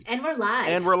And we're live.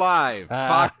 And we're live.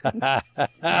 Fuck.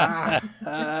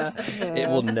 It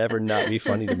will never not be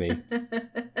funny to me.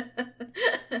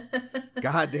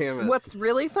 God damn it. What's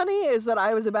really funny is that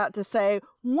I was about to say,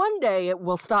 one day it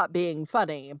will stop being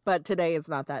funny, but today is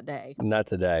not that day. Not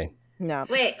today. No.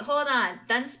 Wait, hold on.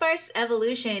 Dunsparce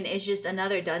Evolution is just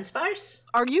another Dunsparce?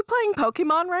 Are you playing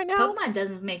Pokemon right now? Pokemon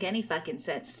doesn't make any fucking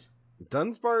sense.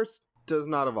 Dunsparce does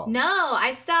not evolve. No,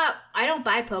 I don't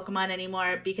buy Pokemon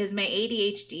anymore because my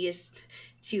ADHD is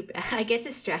too bad. I get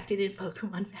distracted in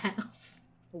Pokemon battles.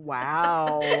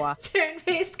 Wow.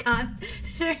 Turn-based combat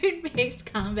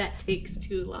takes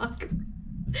too long.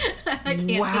 I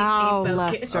can't Wow, maintain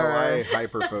focus. Lester. I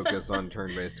hyper-focus on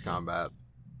turn-based combat.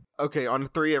 Okay, on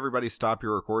 3, everybody stop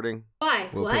your recording. Why?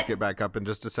 We'll What? pick it back up in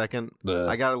just a second. Bleh.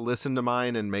 I gotta listen to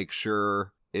mine and make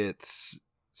sure it's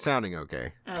sounding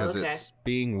okay. Oh, Because okay. it's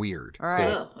being weird. All right.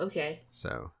 Oh, okay.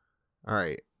 So, all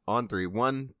right. On 3.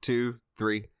 1, 2,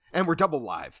 3. And we're double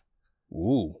live.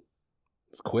 Ooh.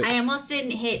 It's quick. I almost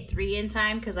didn't hit 3 in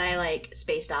time because I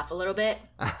spaced off a little bit,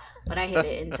 but I hit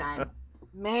it in time.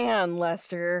 Man,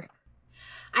 Lester.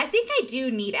 I think I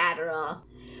do need Adderall,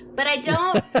 but I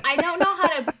don't know how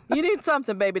to. You need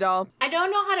something, baby doll. I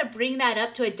don't know how to bring that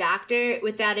up to a doctor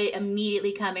without it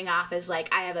immediately coming off as I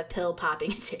have a pill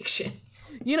popping addiction.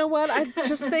 You know what? I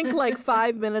just think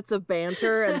 5 minutes of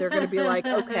banter and they're going to be like,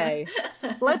 okay,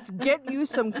 let's get you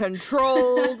some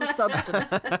controlled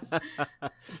substances.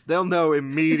 They'll know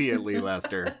immediately,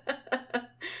 Lester.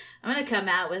 I'm going to come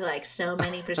out with so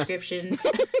many prescriptions.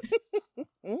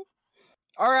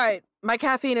 All right. My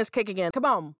caffeine is kicking in. Come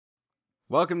on.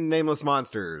 Welcome to Nameless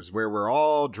Monsters, where we're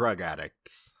all drug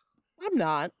addicts. I'm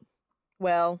not.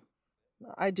 Well,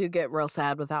 I do get real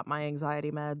sad without my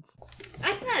anxiety meds.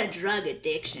 That's not a drug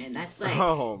addiction. That's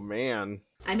Oh, man.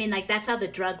 I mean, that's how the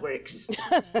drug works.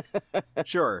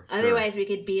 Sure. Otherwise, we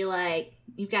could be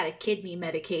you've got a kidney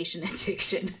medication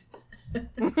addiction.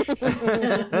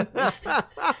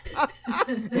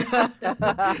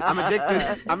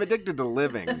 I'm addicted to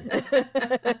living.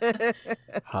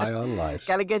 High on life.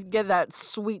 Gotta get that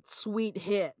sweet, sweet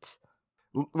hit.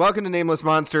 Welcome to Nameless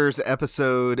Monsters,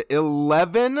 episode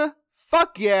 11.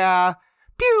 Fuck yeah!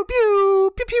 Pew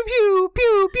pew pew pew pew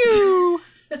pew pew.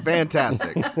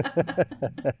 Fantastic.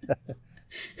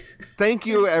 Thank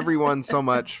you everyone so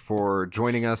much for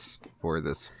joining us for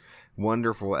this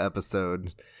wonderful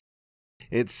episode.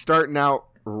 It's starting out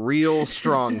real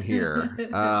strong here.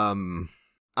 I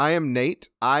am Nate.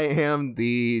 I am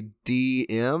the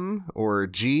DM or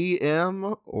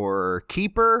GM or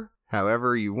keeper,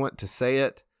 however you want to say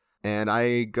it. And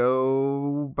I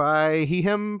go by he,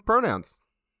 him pronouns.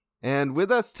 And with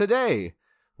us today,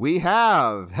 we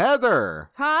have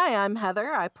Heather. Hi, I'm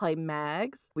Heather. I play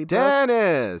Mags. We both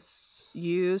Dennis.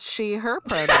 use she, her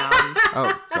pronouns.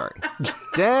 Oh, sorry.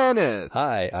 Dennis.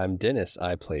 Hi, I'm Dennis.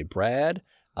 I play Brad.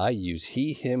 I use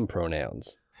he, him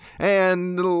pronouns.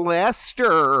 And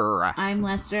Lester. I'm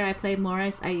Lester. I play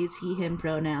Morris. I use he, him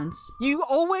pronouns. You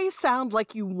always sound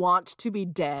like you want to be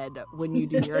dead when you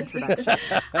do your introduction.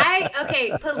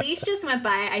 Okay, police just went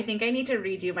by. I think I need to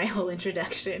redo my whole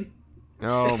introduction.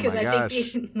 Oh my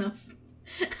gosh.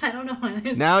 I don't know why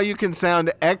there's... Now you can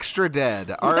sound extra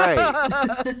dead. All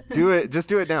right. Do it. Just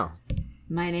do it now.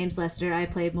 My name's Lester. I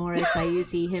play Morris. I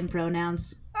use he, him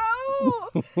pronouns.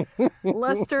 Oh!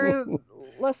 Lester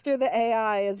the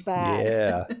AI is back.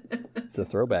 Yeah. It's a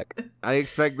throwback. I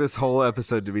expect this whole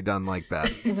episode to be done like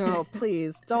that. No,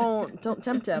 please, don't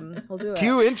tempt him. He'll do it.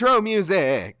 Cue intro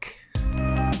music.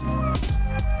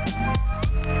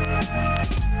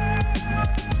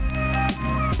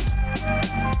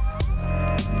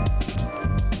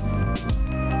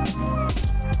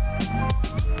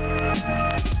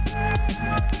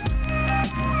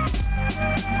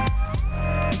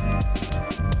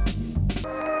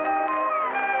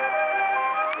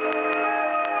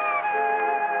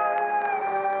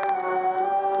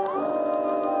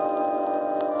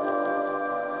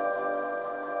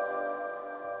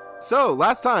 So,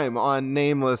 last time on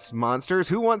Nameless Monsters,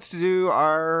 who wants to do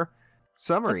our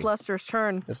summary? It's Lester's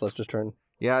turn. It's Lester's turn.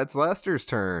 Yeah, it's Lester's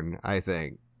turn, I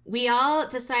think. We all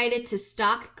decided to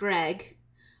stalk Greg.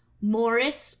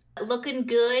 Morris, looking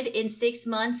good in 6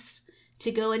 months to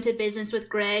go into business with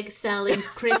Greg, selling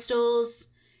crystals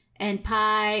and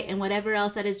pie and whatever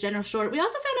else at his general store. We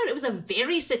also found out it was a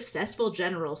very successful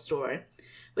general store,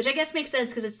 which I guess makes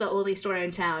sense because it's the only store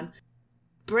in town.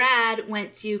 Brad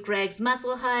went to Greg's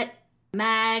Muscle Hut.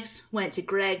 Mags went to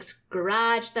Greg's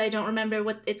garage that I don't remember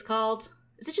what it's called.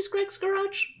 Is it just Greg's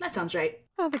garage? That sounds right.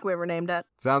 I don't think we ever named it.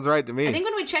 Sounds right to me. I think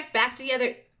when we checked back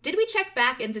together, did we check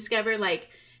back and discover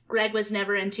Greg was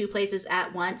never in 2 places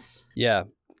at once? Yeah.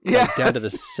 Like, down to the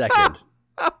second.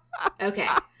 Okay,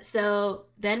 so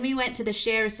then we went to the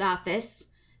sheriff's office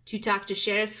to talk to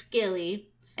Sheriff Gilly.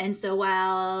 And so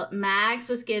while Mags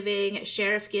was giving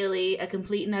Sheriff Gilly a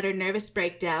complete and utter nervous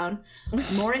breakdown,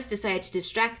 Morris decided to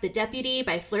distract the deputy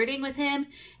by flirting with him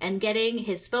and getting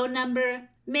his phone number.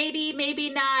 Maybe, maybe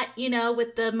not,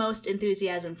 with the most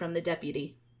enthusiasm from the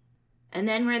deputy. And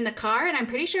then we're in the car, and I'm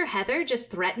pretty sure Heather just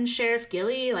threatened Sheriff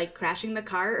Gilly, like, crashing the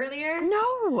car earlier.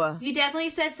 No. You definitely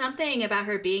said something about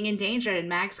her being in danger in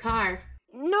Mag's car.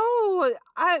 No,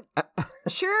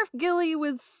 Sheriff Gilly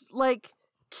was, like,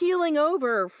 keeling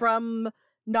over from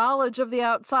knowledge of the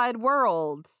outside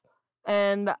world.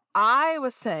 And I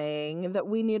was saying that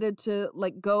we needed to,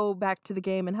 like, go back to the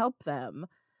game and help them.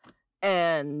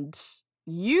 And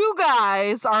you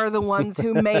guys are the ones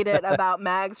who made it about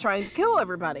Mags trying to kill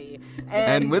everybody.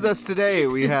 And with us today,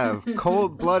 we have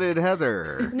cold-blooded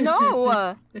Heather.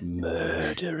 No.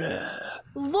 Murderer.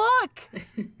 Look,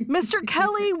 Mr.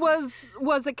 Kelly was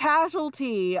a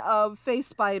casualty of face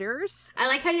spiders. I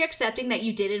like how you're accepting that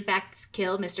you did, in fact,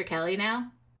 kill Mr. Kelly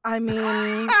now. I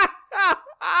mean,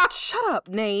 shut up,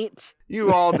 Nate.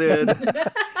 You all did.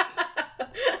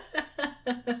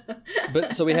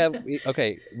 But so we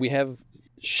have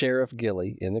Sheriff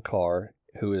Gilly in the car,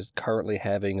 who is currently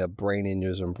having a brain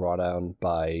aneurysm brought on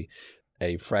by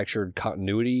a fractured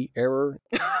continuity error.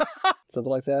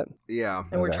 Something like that? Yeah.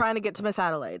 And we're trying to get to Miss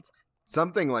Adelaide's.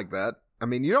 Something like that. I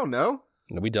mean, you don't know.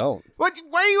 No, we don't. What?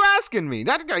 Why are you asking me?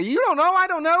 Not to go. You don't know. I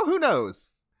don't know. Who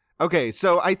knows? Okay,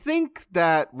 so I think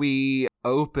that we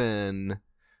open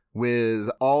with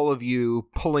all of you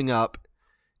pulling up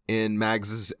in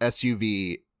Mags's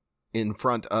SUV in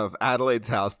front of Adelaide's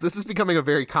house. This is becoming a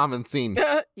very common scene.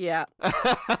 Yeah.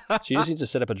 She just needs to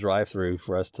set up a drive-through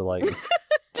for us to, like,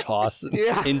 toss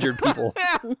Yeah. injured people.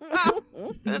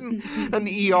 An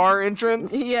ER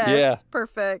entrance. Yes. Yeah.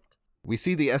 Perfect. We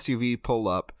see the SUV pull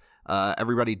up.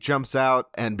 Everybody jumps out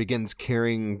and begins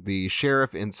carrying the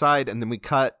sheriff inside. And then we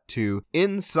cut to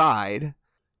inside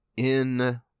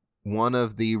in one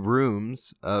of the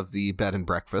rooms of the bed and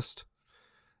breakfast.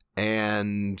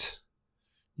 And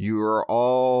you are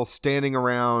all standing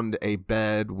around a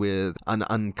bed with an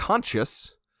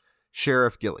unconscious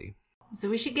Sheriff Gilly. So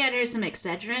we should get her some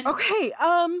Excedrin. Okay.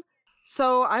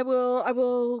 So I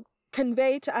will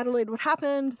convey to Adelaide what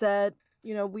happened, that,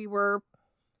 we were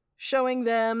showing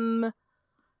them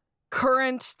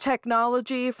current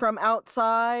technology from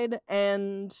outside,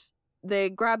 and they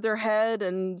grabbed their head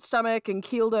and stomach and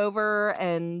keeled over,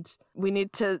 and we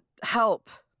need to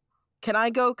help. Can I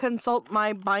go consult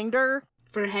my binder?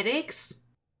 For headaches?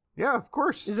 Yeah, of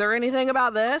course. Is there anything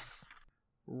about this?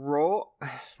 Roll.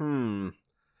 The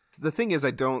thing is,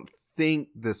 I don't think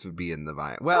this would be in the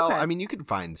binder. Well, Okay. I mean, you could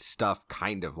find stuff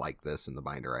kind of like this in the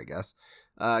binder, I guess.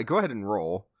 Go ahead and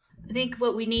roll. I think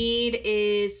what we need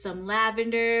is some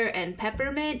lavender and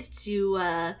peppermint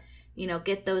to,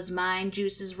 get those mind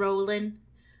juices rolling.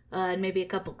 And maybe a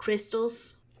couple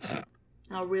crystals.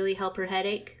 That'll really help her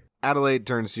headache. Adelaide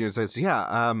turns to you and says, yeah,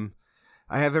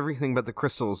 I have everything but the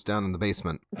crystals down in the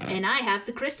basement. And I have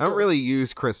the I crystals. don't really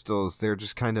use crystals. They're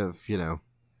just kind of,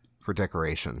 for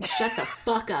decoration. Shut the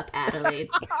fuck up, Adelaide.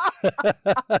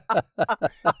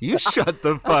 You shut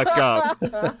the fuck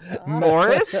up.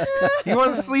 Morris? You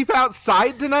want to sleep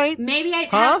outside tonight? Maybe Huh?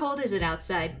 how cold is it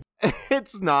outside?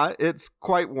 It's not. It's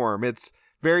quite warm. It's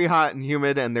very hot and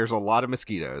humid, and there's a lot of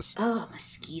mosquitoes. Oh,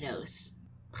 mosquitoes.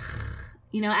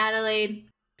 Adelaide,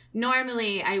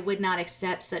 normally I would not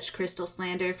accept such crystal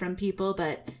slander from people,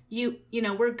 but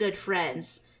we're good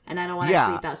friends, and I don't want to Yeah.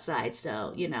 sleep outside,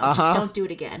 so, Uh-huh. just don't do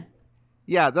it again.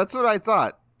 Yeah, that's what I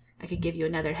thought. I could give you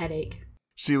another headache.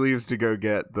 She leaves to go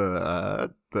get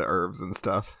the herbs and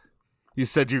stuff. You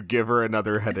said you give her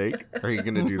another headache. Are you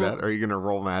going to do that? Are you going to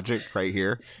roll magic right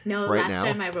here? No, Right last now?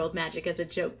 time I rolled magic as a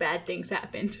joke, bad things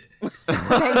happened.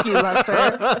 Thank you, Lester,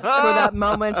 for that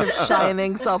moment of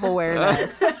shining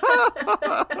self-awareness.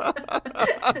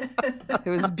 It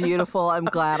was beautiful. I'm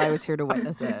glad I was here to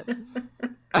witness it.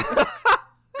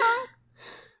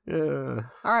 Yeah.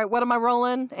 All right, what am I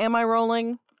rolling? Am I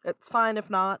rolling? It's fine if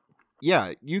not.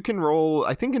 Yeah, you can roll,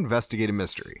 I think, investigate a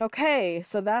mystery. Okay,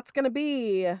 so that's going to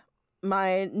be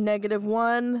my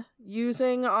 -1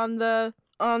 using on the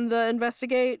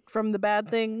investigate from the bad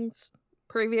things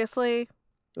previously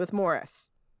with Morris.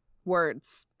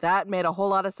 Words. That made a whole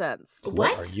lot of sense.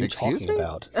 What? are you Excuse talking me?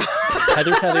 about?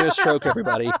 Heather's having a stroke,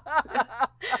 everybody.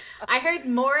 I heard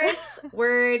Morris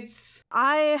words.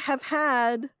 I have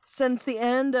had, since the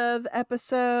end of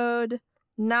episode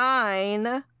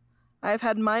 9, I've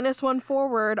had -1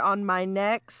 forward on my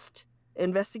next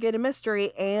investigate a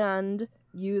mystery and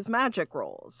use magic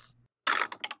rolls.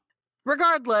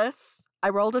 Regardless, I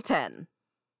rolled a 10.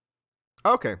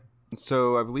 Okay,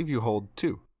 so I believe you hold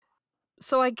 2.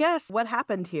 So I guess what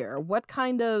happened here? What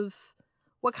kind of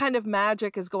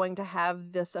magic is going to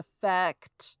have this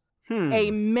effect?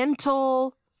 A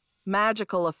mental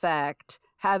magical effect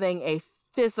having a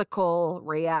physical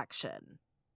reaction.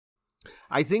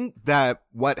 I think that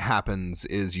what happens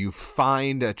is you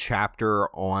find a chapter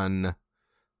on,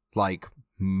 like,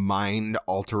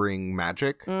 mind-altering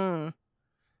magic, and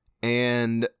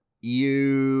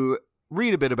you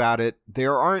read a bit about it.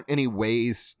 There aren't any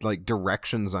ways, like,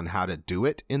 directions on how to do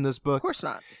it in this book. Of course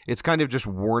not. It's kind of just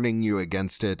warning you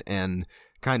against it and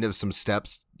kind of some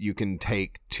steps you can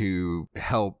take to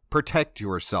help protect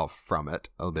yourself from it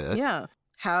a bit. Yeah.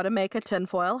 How to make a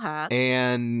tinfoil hat.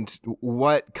 And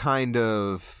what kind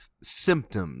of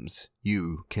symptoms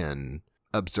you can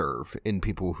observe in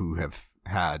people who have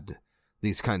had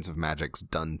these kinds of magics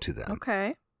done to them.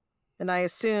 Okay. And I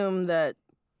assume that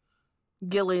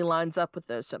Gilly lines up with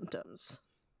those symptoms.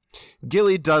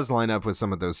 Gilly does line up with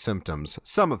some of those symptoms,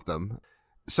 some of them.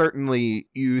 Certainly,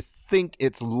 you think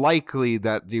it's likely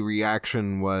that the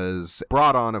reaction was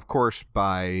brought on, of course,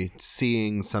 by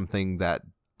seeing something that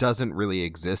doesn't really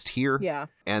exist here. Yeah.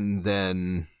 And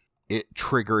then it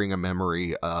triggering a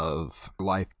memory of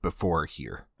life before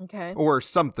here. Okay. Or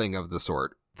something of the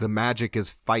sort. The magic is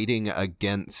fighting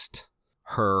against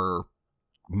her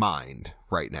mind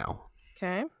right now.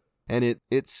 Okay. And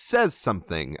it says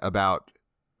something about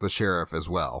the sheriff as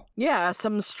well. Yeah,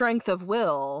 some strength of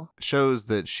will. Shows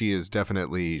that she is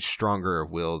definitely stronger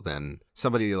of will than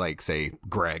somebody like, say,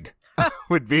 Greg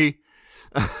would be.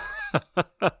 I'm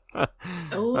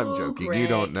joking. Greg.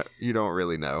 You don't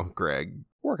really know Greg.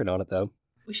 Working on it, though.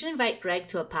 We should invite Greg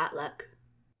to a potluck.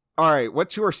 All right,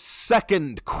 what's your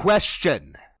second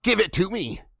question? Give it to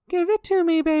me. Give it to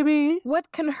me, baby.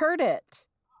 What can hurt it?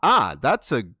 Ah,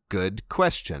 that's a good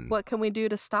question. What can we do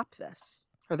to stop this?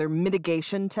 Are there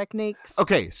mitigation techniques?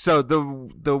 Okay, so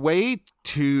the way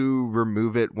to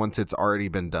remove it once it's already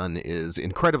been done is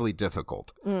incredibly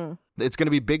difficult. It's going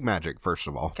to be big magic, first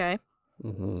of all. Okay.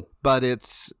 Mm-hmm. But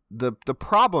it's the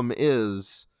problem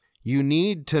is you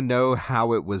need to know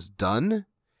how it was done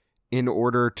in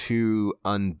order to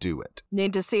undo it.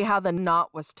 Need to see how the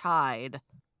knot was tied.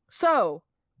 So,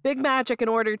 big magic in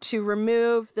order to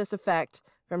remove this effect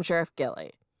from Sheriff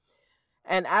Gilly.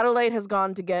 And Adelaide has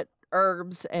gone to get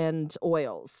herbs and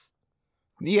oils.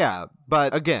 Yeah,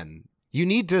 but again, you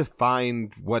need to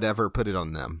find whatever put it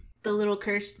on them. The little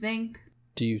curse thing.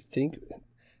 Do you think...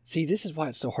 See, this is why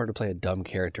it's so hard to play a dumb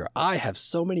character. I have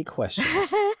so many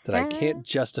questions that I can't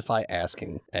justify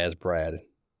asking as Brad.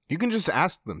 You can just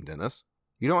ask them, Dennis.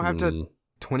 You don't have to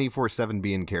 24/7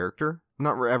 be in character. I'm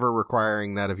not ever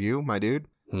requiring that of you, my dude.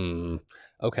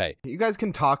 Okay. You guys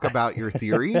can talk about your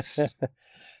theories.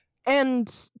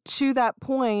 And to that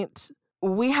point,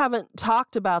 we haven't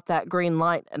talked about that green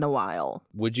light in a while.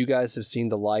 Would you guys have seen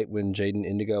the light when Jaden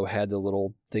Indigo had the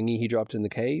little thingy he dropped in the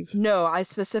cave? No, I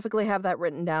specifically have that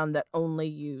written down that only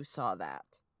you saw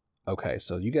that. Okay,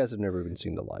 so you guys have never even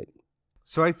seen the light.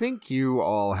 So I think you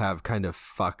all have kind of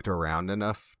fucked around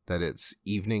enough that it's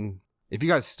evening. If you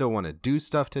guys still want to do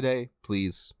stuff today,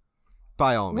 please,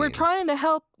 by all means. We're trying to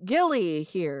help Gilly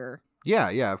here.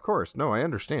 Yeah, of course. No, I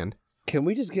understand. Can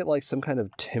we just get like some kind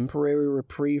of temporary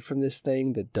reprieve from this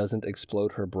thing that doesn't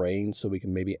explode her brain so we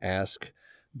can maybe ask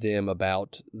them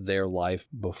about their life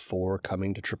before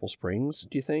coming to Triple Springs,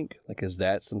 do you think? Like, is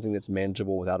that something that's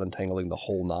manageable without untangling the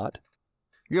whole knot?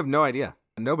 You have no idea.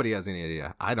 Nobody has any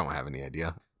idea. I don't have any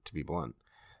idea, to be blunt.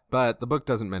 But the book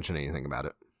doesn't mention anything about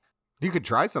it. You could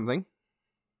try something.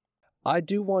 I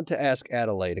do want to ask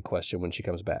Adelaide a question when she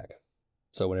comes back.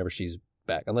 So whenever she's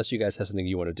back, unless you guys have something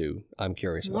you want to do, I'm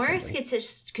curious about Morris something.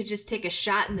 could just take a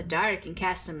shot in the dark and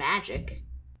cast some magic.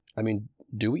 I mean,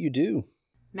 do what you do.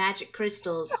 Magic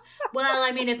crystals. Well,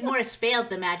 I mean, if Morris failed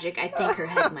the magic, I think her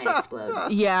head might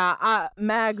explode. Yeah,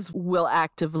 Mags will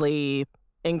actively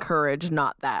encourage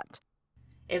not that.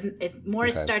 If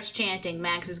Morris Okay. starts chanting,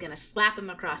 Max is going to slap him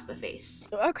across the face.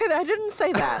 Okay, I didn't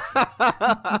say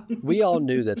that. We all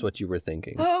knew that's what you were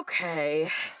thinking. Okay.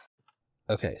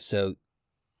 Okay, so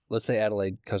let's say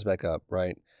Adelaide comes back up,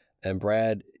 right? And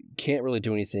Brad can't really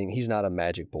do anything. He's not a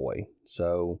magic boy.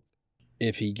 So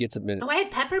if he gets a minute... Oh, I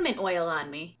had peppermint oil on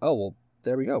me. Oh, well,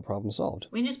 there we go. Problem solved.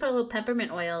 We can just put a little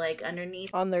peppermint oil, like,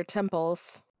 underneath On their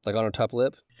temples. Like on her top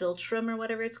lip? philtrum or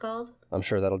whatever it's called. I'm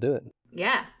sure that'll do it.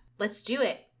 Yeah, let's do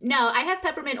it. No, I have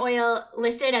peppermint oil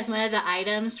listed as one of the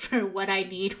items for what I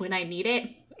need when I need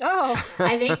it. Oh.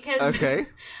 I think because Okay.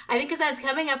 I was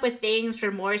coming up with things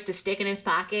for Morris to stick in his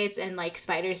pockets, and like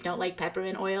spiders don't like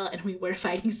peppermint oil, and we were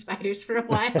fighting spiders for a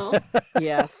while.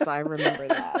 Yes, I remember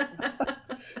that.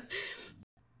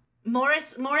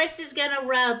 Morris is gonna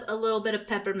rub a little bit of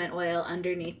peppermint oil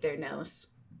underneath their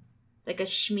nose, like a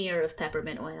smear of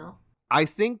peppermint oil. I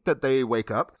think that they wake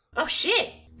up. Oh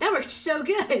shit! That worked so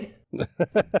good.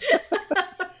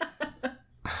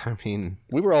 I mean,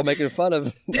 We were all making fun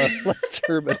of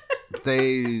Lester, but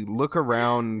they look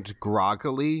around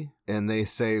groggily and they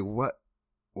say, what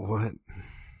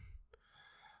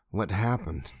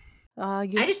happened? I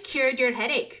just cured your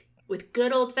headache with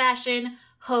good old fashioned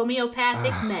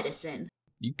homeopathic medicine.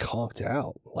 you conked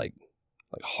out, like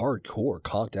hardcore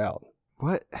conked out.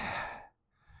 What?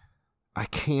 I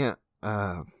can't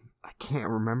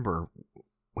remember.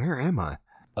 Where am I?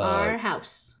 Our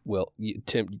house. Well,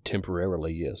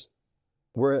 temporarily, yes.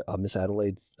 We're at Miss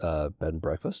Adelaide's bed and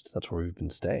breakfast. That's where we've been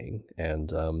staying.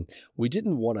 And we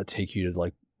didn't want to take you to,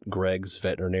 like, Greg's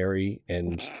veterinary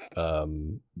and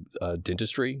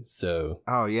dentistry. So,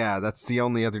 Oh, yeah, that's the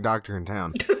only other doctor in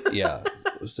town. yeah.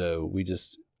 So we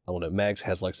just, I don't know, Mags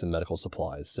has, like, some medical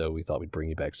supplies. So we thought we'd bring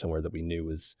you back somewhere that we knew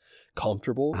was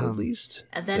comfortable, at least.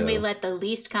 And then we So- let the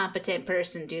least competent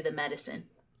person do the medicine.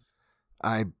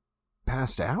 I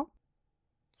passed out?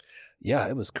 Yeah,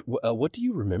 it was. What do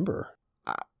you remember?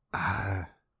 I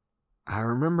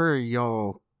remember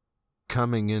y'all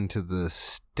coming into the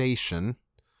station.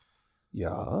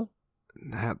 Yeah.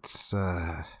 That's,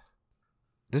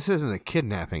 this isn't a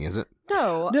kidnapping, is it?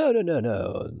 No,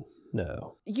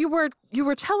 No. you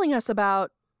were telling us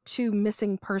about 2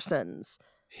 missing persons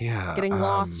Yeah. getting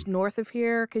lost north of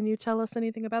here. Can you tell us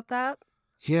anything about that?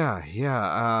 Yeah.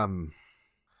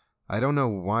 I don't know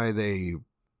why they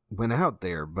went out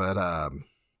there, but,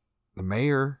 the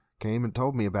mayor came and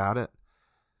told me about it.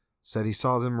 Said he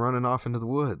saw them running off into the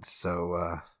woods,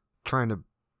 so, trying to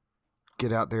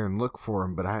get out there and look for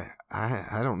them, but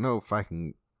I don't know if I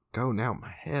can go now. My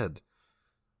head.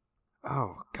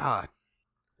 Oh, God.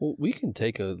 Well, we can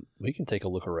take a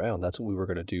look around. That's what we were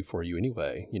going to do for you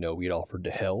anyway. You know, we'd offered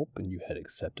to help, and you had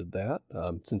accepted that.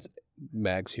 Since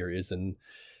Mags here is an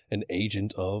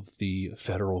agent of the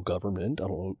federal government, I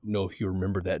don't know if you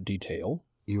remember that detail.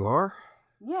 You are?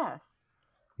 Yes.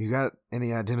 You got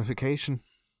any identification?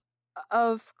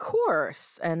 Of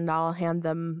course, and I'll hand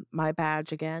them my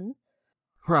badge again.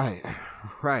 Right.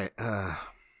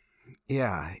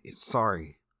 Yeah,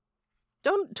 sorry.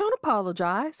 Don't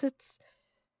apologize.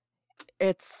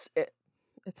 It's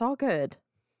all good.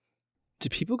 Do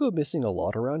people go missing a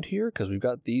lot around here? Because we've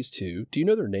got these 2. Do you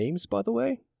know their names, by the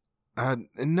way?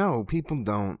 No, people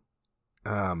don't.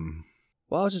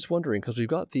 Well, I was just wondering, because we've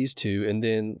got these 2, and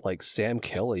then, like, Sam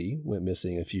Kelly went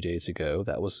missing a few days ago.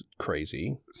 That was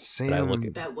crazy. And I look Sam,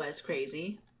 at- That was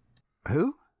crazy.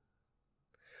 who?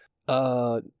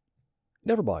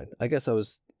 Never mind. I guess I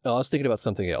was thinking about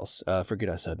something else. Forget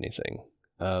I said anything.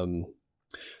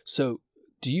 So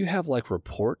do you have, like,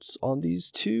 reports on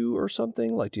these 2 or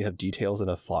something? Like, do you have details in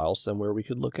a file somewhere we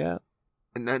could look at?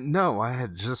 No, I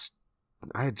had just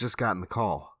gotten the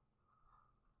call.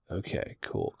 Okay,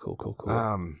 cool.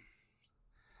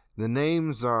 The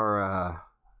names are,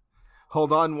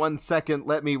 hold on 1 second,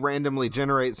 let me randomly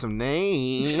generate some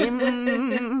names.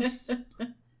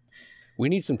 We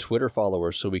need some Twitter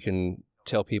followers so we can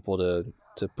tell people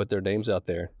to put their names out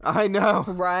there. I know.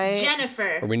 Right? Or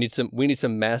Jennifer. we need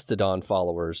some Mastodon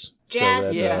followers.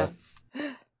 Jasmine. Yes.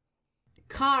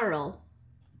 Carl.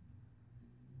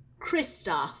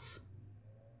 Christoph.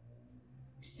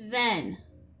 Sven.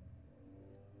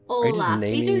 you just Olaf.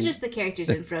 These are naming- just the characters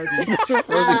in Frozen.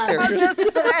 Frozen Um,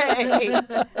 characters.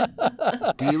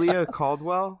 Delia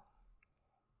Caldwell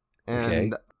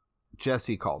and Okay.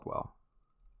 Jesse Caldwell.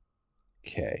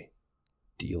 Okay.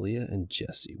 Delia and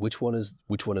Jesse. Which one is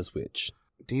which?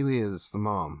 Delia is the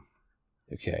mom.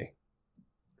 Okay.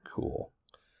 Cool.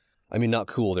 I mean, not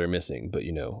cool they're missing, but,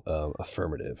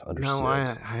 affirmative. Understood.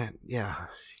 No,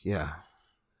 yeah.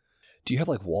 Do you have,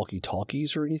 like,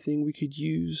 walkie-talkies or anything we could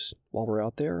use while we're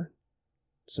out there?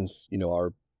 Since,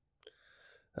 our,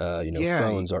 Yeah.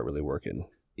 phones aren't really working.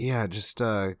 Yeah, just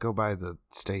go by the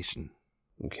station.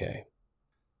 Okay.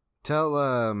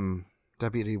 Tell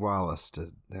Deputy Wallace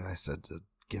that I said to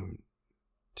give him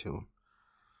to him.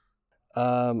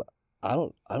 I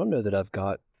don't know that I've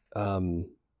got, I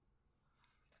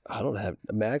don't have,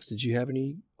 Max, did you have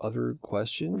any other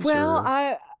questions? Well,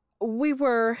 or- we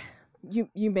were, you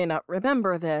may not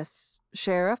remember this,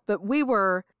 Sheriff, but we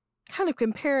were kind of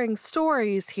comparing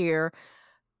stories here.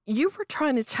 You were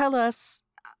trying to tell us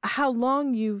how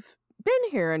long you've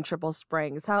been here in Triple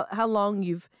Springs, how long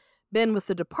you've been with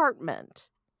the department.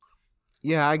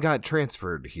 Yeah, I got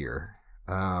transferred here.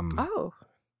 Oh.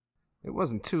 It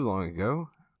wasn't too long ago.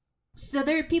 So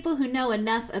there are people who know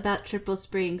enough about Triple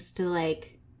Springs to,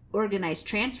 like, organize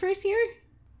transfers here?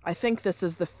 I think this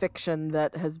is the fiction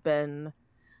that has been...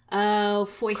 Oh,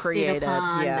 foisted created,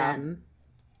 upon yeah. them.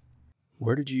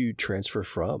 Where did you transfer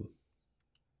from?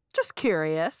 Just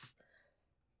curious.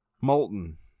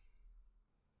 Moulton.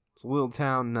 It's a little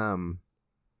town,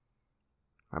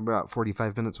 about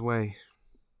 45 minutes away.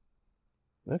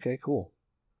 Okay, cool.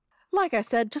 Like I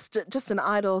said, just an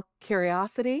idle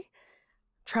curiosity.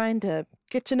 Trying to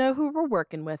get to know who we're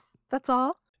working with. That's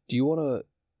all. Do you want to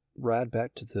ride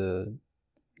back to the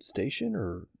station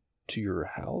or to your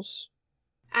house?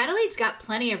 Adelaide's got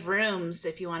plenty of rooms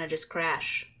if you want to just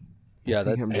crash. Yeah, I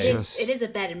think that's I'm It just- is. It is a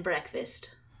bed and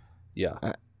breakfast. yeah.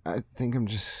 I think I'm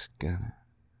just gonna...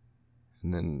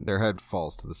 And then their head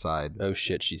falls to the side. Oh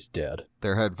shit, she's dead.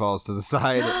 Their head falls to the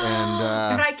side, And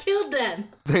and I killed them.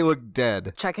 they look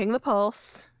dead. Checking the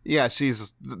pulse. Yeah,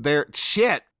 she's there.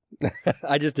 Shit!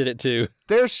 I just did it too.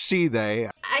 There's they.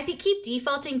 I keep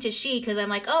defaulting to she because I'm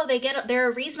like, oh,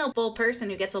 they're a reasonable person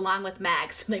who gets along with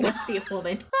Max. So they must be a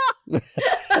woman.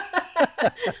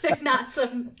 They're not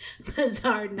some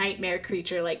bizarre nightmare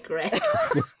creature like Greg.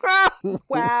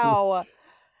 Wow.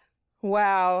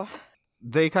 Wow.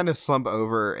 They kind of slump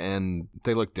over, and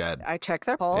they look dead. I check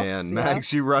their pulse. And yeah.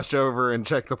 Max, you rush over and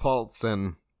check the pulse,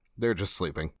 and they're just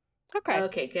sleeping. Okay.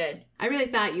 Okay, good. I really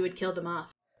thought you would kill them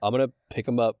off. I'm gonna pick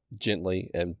them up gently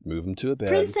and move them to a bed.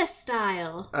 Princess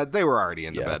style. They were already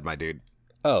in the Yeah. bed, my dude.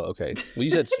 Oh, okay. Well, you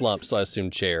said slump, so I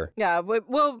assumed chair. Yeah,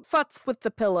 we'll futz with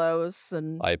the pillows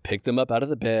and... I picked them up out of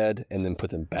the bed and then put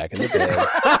them back in the bed.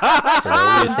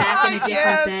 no reason. Back in a different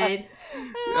Yes! bed.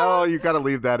 Oh, you got to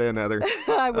leave that in, Heather.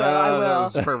 I will. That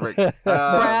was perfect.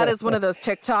 Brad is one of those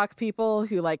TikTok people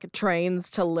who like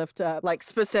trains to lift up, like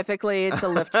specifically to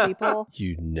lift people.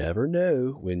 You never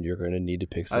know when you're going to need to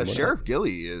pick someone Sheriff up.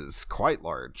 Gilly is quite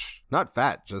large. Not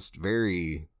fat, just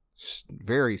very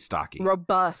stocky.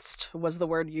 Robust was the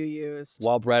word you used.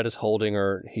 While Brad is holding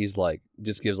her, he's like,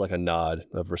 just gives like a nod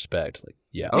of respect. Like,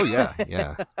 yeah, Oh, yeah,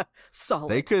 yeah. Solid.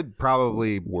 They could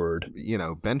probably, word.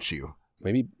 bench you.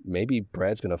 Maybe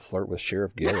Brad's going to flirt with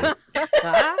Sheriff Gilly.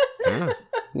 Ah, Yeah.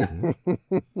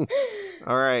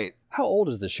 All right. How old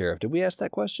is the sheriff? Did we ask that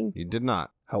question? You did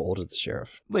not. How old is the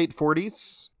sheriff? Late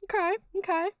 40s. okay.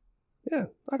 Yeah,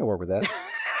 I can work with that.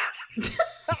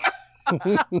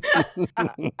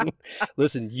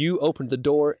 Listen, you opened the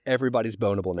door. Everybody's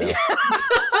bonable now.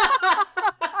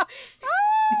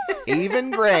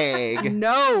 Even Greg.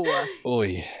 No.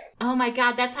 Oy. Oh my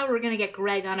god, that's how we're gonna get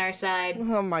Greg on our side.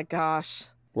 Oh my gosh.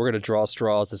 We're going to draw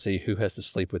straws to see who has to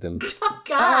sleep with him. Oh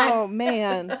god. Oh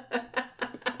man.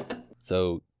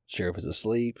 So, sheriff is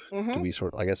asleep. Mhm. Do we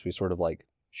I guess we sort of like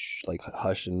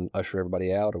hush and usher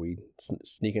everybody out? Are we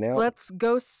sneaking out? Let's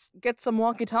go get some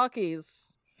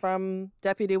walkie-talkies from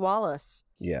Deputy Wallace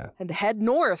Yeah. and head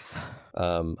north.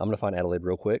 I'm going to find Adelaide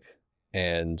real quick.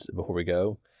 And before we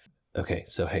go, okay,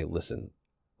 so hey, listen,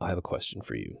 I have a question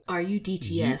for you. Are you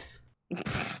DTF?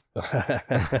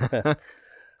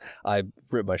 I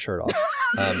ripped my shirt off.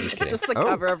 Just kidding. Just the Oh.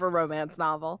 cover of a romance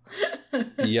novel.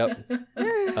 Yep.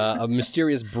 A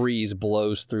mysterious breeze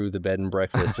blows through the bed and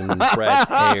breakfast, and Brad's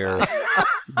hair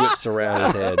whips around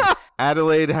his head.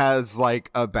 Adelaide has like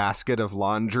a basket of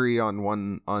laundry on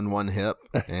one hip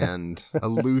and a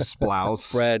loose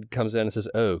blouse. Brad comes down and says,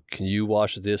 "Oh, can you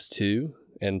wash this too?"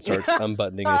 And starts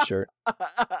unbuttoning his shirt.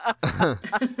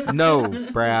 No,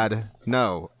 Brad.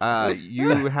 No.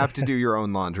 You have to do your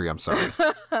own laundry. I'm sorry.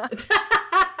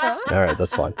 All right,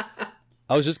 that's fine.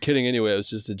 I was just kidding anyway. It was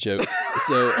just a joke.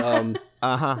 So,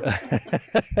 Uh-huh.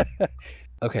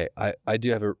 okay, I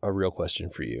do have a real question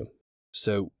for you.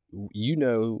 So,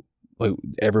 like,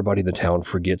 everybody in the town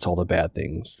forgets all the bad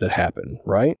things that happen,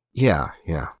 right? Yeah.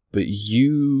 But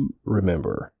you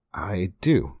remember. I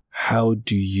do. How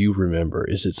do you remember?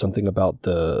 Is it something about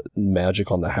the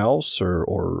magic on the house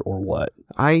or what?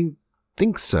 I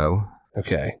think so.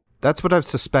 Okay. That's what I've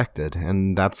suspected,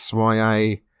 and that's why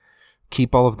I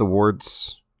keep all of the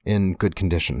wards in good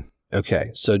condition.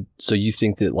 Okay. So you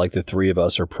think that like the three of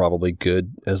us are probably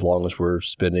good as long as we're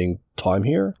spending time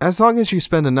here? As long as you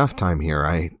spend enough time here,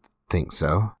 I think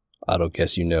so. I don't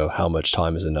guess you know how much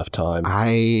time is enough time.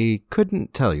 I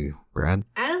couldn't tell you, Brad.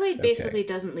 Adelaide Okay. basically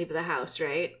doesn't leave the house,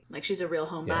 right? Like she's a real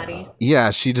homebody.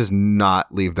 Yeah, she does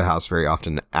not leave the house very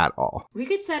often at all. We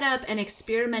could set up an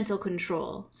experimental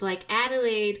control. So like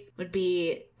Adelaide would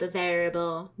be the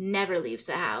variable, never leaves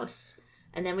the house.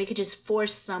 And then we could just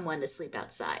force someone to sleep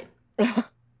outside.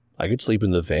 I could sleep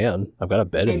in the van. I've got a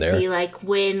bed in And there. see, like,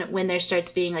 when there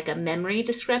starts being, like, a memory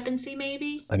discrepancy,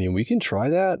 maybe? I mean, we can try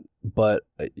that, but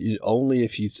only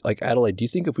if you, like, Adelaide, do you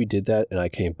think if we did that and I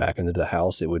came back into the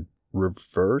house, it would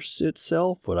reverse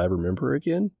itself? Would I remember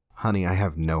again? Honey, I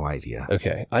have no idea.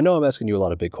 Okay. I know I'm asking you a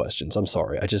lot of big questions. I'm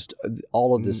sorry.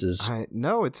 All of this is...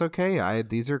 No, it's okay.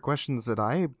 These are questions that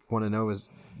I want to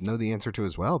know the answer to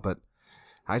as well, but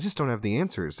I just don't have the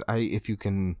answers. If you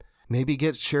can maybe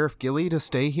get Sheriff Gilly to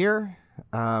stay here,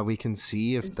 we can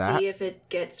see if it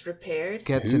gets repaired.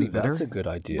 Gets any better. That's a good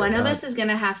idea. One of us is going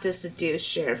to have to seduce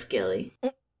Sheriff Gilly.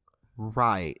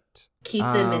 Right. Keep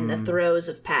them in the throes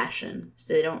of passion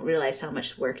so they don't realize how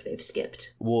much work they've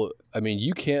skipped. Well, I mean,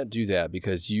 you can't do that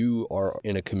because you are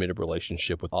in a committed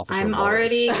relationship with Officer I'm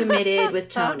Morris. already committed with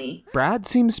Tony. Brad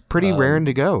seems pretty raring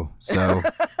to go, so,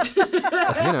 you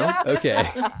know. Okay.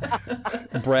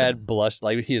 Brad blushed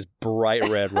like he is bright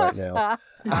red right now.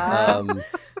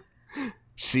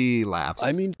 She laughs.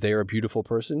 I mean, they're a beautiful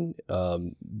person.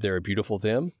 They're a beautiful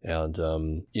them, and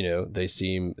you know, they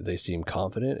seem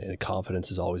confident, and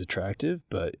confidence is always attractive.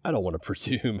 But I don't want to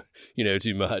presume,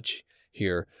 too much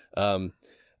here.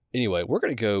 Anyway, we're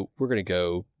gonna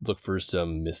go look for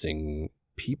some missing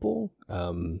people.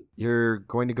 You're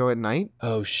going to go at night?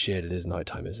 Oh shit! It is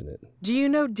nighttime, isn't it? Do you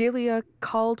know Delia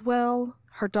Caldwell,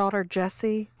 her daughter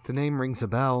Jessie? The name rings a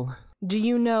bell. Do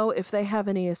you know if they have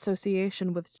any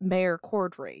association with Mayor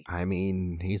Cordry? I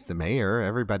mean, he's the mayor.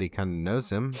 Everybody kind of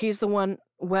knows him. He's the one,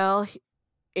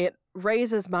 it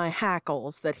raises my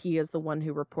hackles that he is the one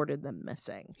who reported them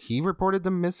missing. He reported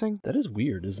them missing? That is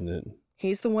weird, isn't it?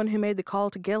 He's the one who made the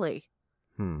call to Gilly.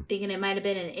 Thinking it might have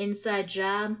been an inside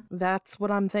job? That's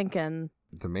what I'm thinking.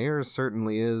 The mayor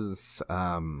certainly is,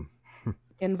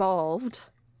 Involved.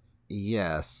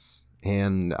 Yes.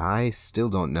 And I still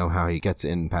don't know how he gets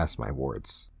in past my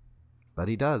wards. But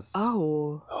he does.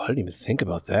 Oh. I didn't even think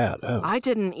about that. Oh. I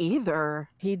didn't either.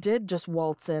 He did just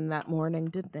waltz in that morning,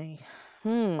 didn't he?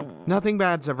 Nothing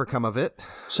bad's ever come of it.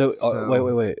 So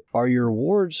wait. Are your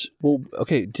wards... Well,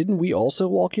 okay, didn't we also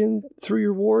walk in through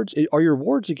your wards? Are your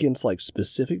wards against, like,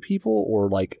 specific people or,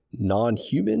 like,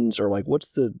 non-humans? Or, like, what's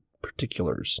the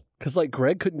particulars? Because, like,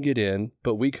 Greg couldn't get in,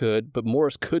 but we could. But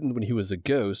Morris couldn't when he was a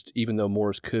ghost, even though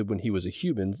Morris could when he was a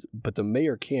human. But the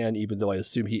mayor can, even though I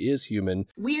assume he is human.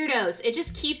 Weirdos. It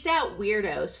just keeps out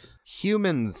weirdos.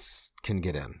 Humans can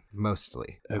get in,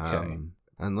 mostly. Okay.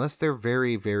 Unless they're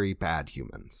very, very bad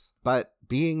humans. But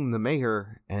being the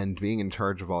mayor and being in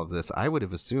charge of all of this, I would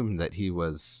have assumed that he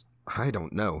was, I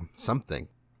don't know, something.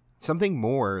 Something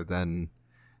more than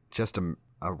just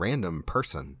a random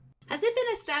person. Has it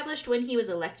been established when he was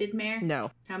elected mayor?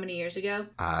 No. How many years ago?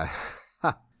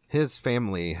 His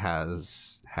family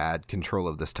has had control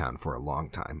of this town for a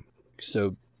long time.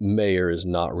 So mayor is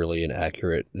not really an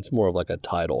accurate... It's more of like a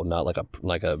title, not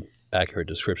like a accurate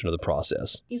description of the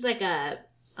process. He's like a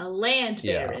land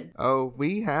baron. Oh,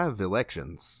 we have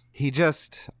elections. He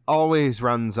just always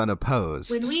runs unopposed.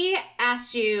 When we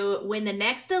asked you when the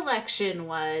next election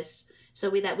was,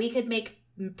 that we could make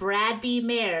Brad be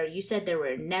mayor, you said there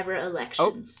were never elections.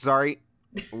 Oh, sorry.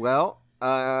 Well,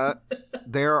 I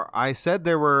said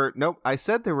there were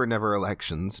never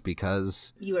elections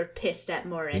because you were pissed at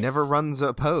Morris. He never runs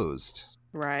opposed.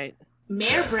 Right.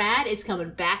 Mayor Brad is coming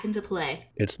back into play.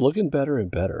 It's looking better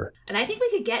and better. And I think we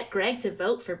could get Greg to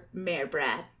vote for Mayor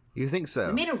Brad. You think so?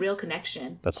 We made a real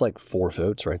connection. That's like 4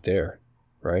 votes right there,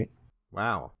 right?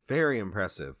 Wow. Very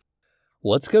impressive.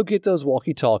 Let's go get those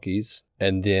walkie-talkies,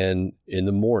 and then in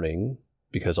the morning,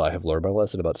 because I have learned my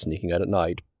lesson about sneaking out at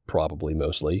night, probably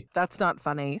mostly. That's not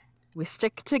funny. We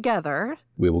stick together.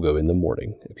 We will go in the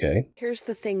morning, okay? Here's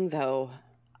the thing, though.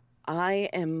 I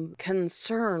am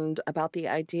concerned about the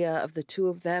idea of the two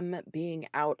of them being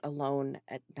out alone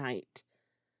at night.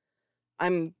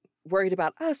 I'm worried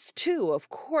about us, too, of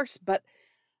course, but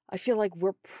I feel like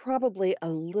we're probably a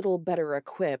little better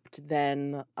equipped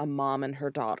than a mom and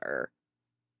her daughter.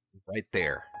 Right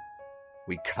there,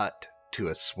 we cut to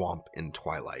a swamp in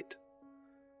twilight.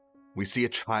 We see a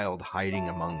child hiding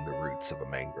among the roots of a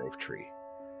mangrove tree.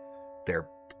 They're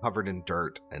covered in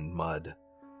dirt and mud,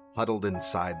 huddled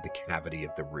inside the cavity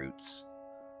of the roots.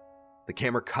 The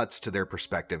camera cuts to their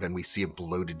perspective and we see a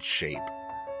bloated shape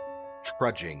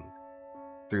trudging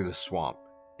through the swamp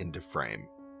into frame.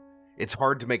 It's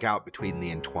hard to make out between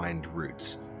the entwined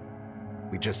roots.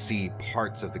 We just see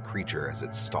parts of the creature as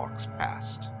it stalks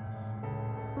past.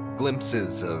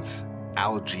 Glimpses of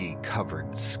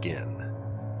algae-covered skin.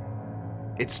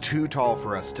 It's too tall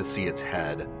for us to see its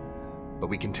head, but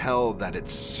we can tell that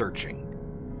it's searching.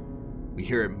 We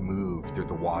hear it move through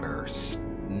the water,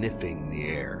 sniffing the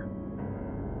air.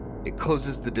 It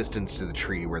closes the distance to the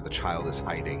tree where the child is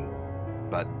hiding,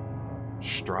 but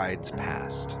strides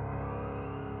past.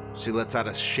 She lets out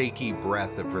a shaky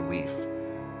breath of relief,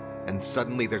 and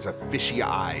suddenly there's a fishy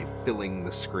eye filling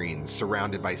the screen,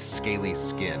 surrounded by scaly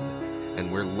skin,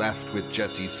 and we're left with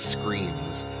Jessie's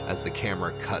screams as the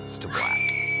camera cuts to black.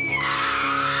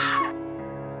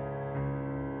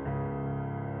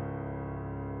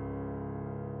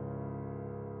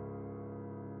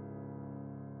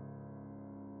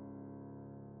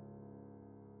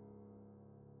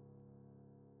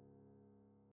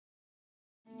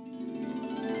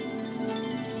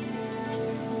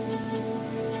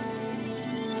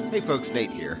 Hey folks,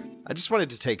 Nate here. I just wanted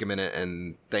to take a minute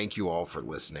and thank you all for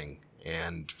listening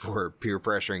and for peer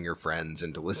pressuring your friends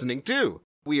into listening too.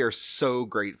 We are so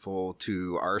grateful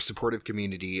to our supportive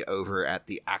community over at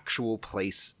the Actual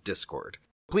Place Discord.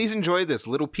 Please enjoy this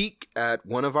little peek at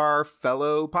one of our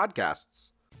fellow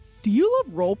podcasts. Do you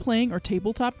love role-playing or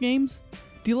tabletop games?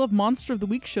 Do you love Monster of the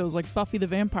Week shows like Buffy the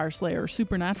Vampire Slayer or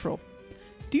Supernatural?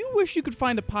 Do you wish you could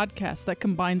find a podcast that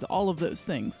combines all of those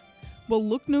things? Well,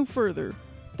 look no further.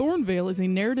 Thornvale is a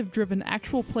narrative-driven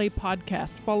actual play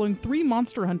podcast following 3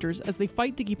 monster hunters as they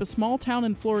fight to keep a small town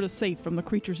in Florida safe from the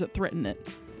creatures that threaten it.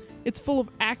 It's full of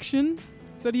action.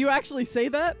 So do you actually say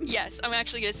that? Yes, I'm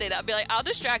actually going to say that. I'll be like, I'll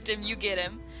distract him, you get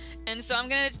him. And so I'm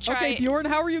going to try... Okay, Bjorn,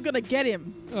 how are you going to get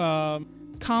him?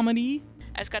 Comedy.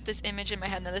 I just got this image in my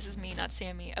head, now this is me, not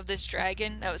Sammy, of this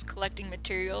dragon that was collecting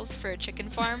materials for a chicken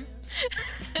farm.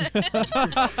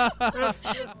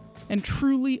 And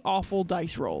truly awful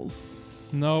dice rolls.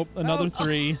 Nope, another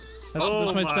 3.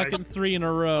 That's my second 3 in a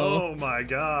row. Oh my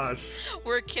gosh.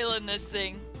 We're killing this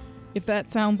thing. If that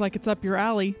sounds like it's up your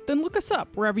alley, then look us up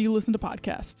wherever you listen to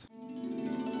podcasts.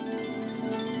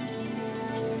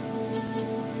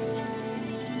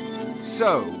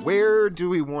 So, where do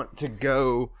we want to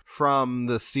go from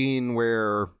the scene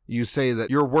where you say that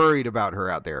you're worried about her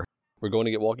out there? We're going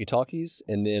to get walkie-talkies,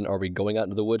 and then are we going out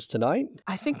into the woods tonight?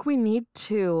 I think we need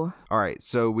to. All right,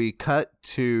 so we cut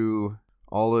to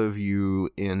all of you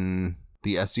in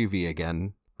the SUV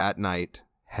again at night,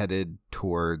 headed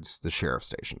towards the sheriff's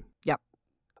station. Yep.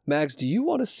 Mags, do you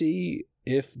want to see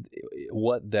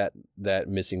what that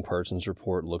missing persons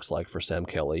report looks like for Sam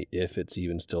Kelly, if it's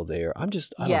even still there? I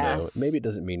don't know. Maybe it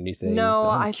doesn't mean anything. No,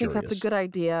 I curious. think that's a good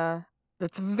idea.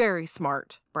 That's very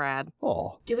smart, Brad.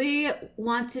 Oh. Do we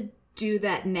want to do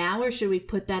that now, or should we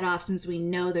put that off since we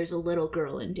know there's a little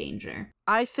girl in danger?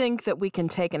 I think that we can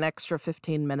take an extra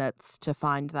 15 minutes to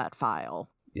find that file.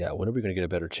 Yeah, when are we going to get a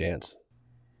better chance?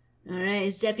 All right,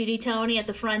 is Deputy Tony at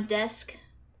the front desk?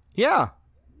 Yeah.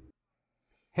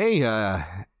 Hey,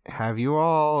 have you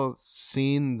all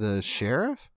seen the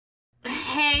sheriff?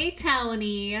 Hey,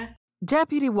 Tony.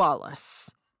 Deputy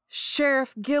Wallace,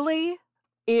 Sheriff Gilly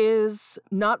is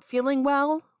not feeling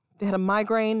well. They had a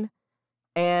migraine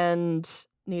and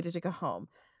needed to go home.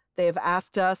 They have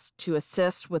asked us to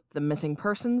assist with the missing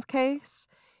persons case.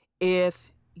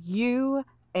 If you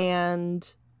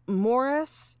and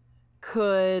Morris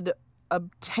could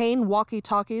obtain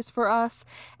walkie-talkies for us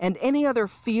and any other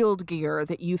field gear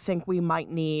that you think we might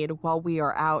need while we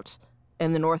are out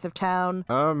in the north of town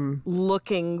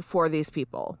looking for these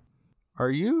people.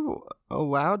 Are you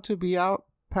allowed to be out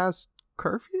past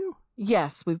curfew?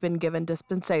 Yes, we've been given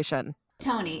dispensation.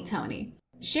 Tony.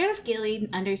 Sheriff Gilly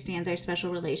understands our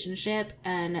special relationship,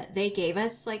 and they gave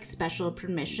us, special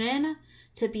permission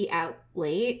to be out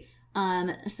late,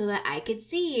 so that I could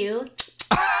see you,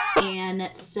 and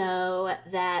so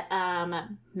that,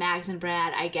 Mags and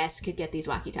Brad, I guess, could get these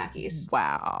walkie-talkies.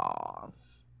 Wow.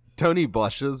 Tony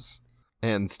blushes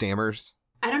and stammers.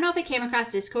 I don't know if it came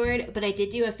across Discord, but I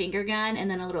did do a finger gun and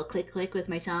then a little click with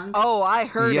my tongue. Oh, I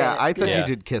heard it. Yeah, I thought you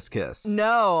did kiss.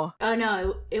 No. Oh,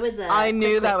 no, it was a... I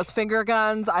knew click. that was finger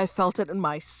guns. I felt it in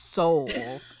my soul.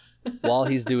 While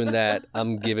he's doing that,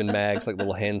 I'm giving Mags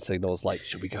little hand signals like,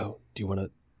 should we go? Do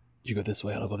you go this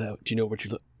way? I'll go that way. Do you know where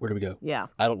do we go? Yeah.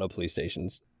 I don't know police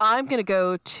stations. I'm going to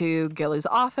go to Gilly's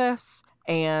office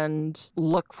and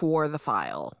look for the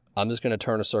file. I'm just going to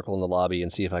turn a circle in the lobby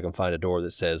and see if I can find a door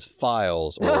that says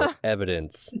files or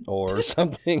evidence or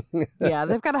something. Yeah,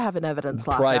 they've got to have an evidence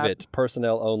lockup. Private,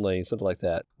 personnel only, something like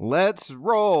that. Let's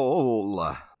roll.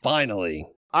 Finally.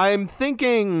 I'm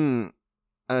thinking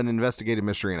an investigative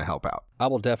mystery and a help out. I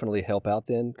will definitely help out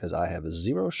then because I have a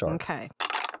 0 sharp. Okay.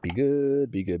 Be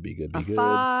good. A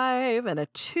 5 and a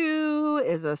 2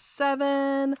 is a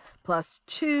 7, plus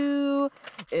 2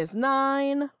 is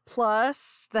 9,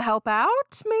 plus the help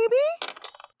out, maybe?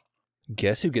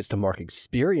 Guess who gets to mark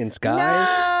experience, guys?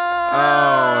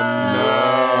 Oh,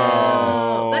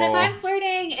 no. But if I'm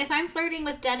flirting flirting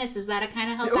with Dennis, is that a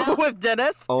kind of help out? With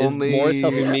Dennis? Only Is Morris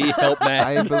helping me help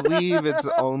I Max? believe it's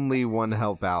only one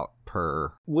help out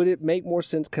per. Would it make more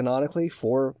sense canonically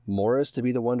for Morris to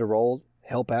be the one to roll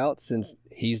help out since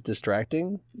he's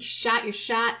distracting? You shot your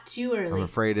shot too I'm early.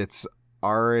 afraid it's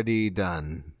already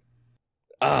done.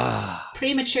 Ah.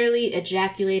 Prematurely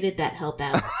ejaculated that help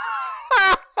out.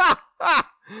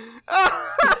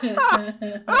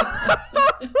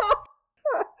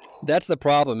 That's the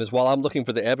problem, is while I'm looking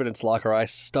for the evidence locker, I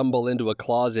stumble into a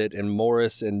closet and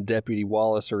Morris and Deputy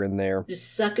Wallace are in there.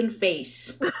 Just sucking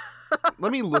face.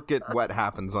 Let me look at what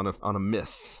happens on a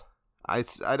miss. I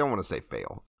don't want to say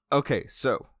fail. Okay,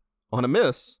 so on a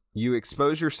miss, you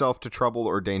expose yourself to trouble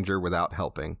or danger without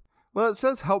helping. Well, it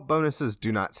says help bonuses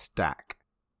do not stack.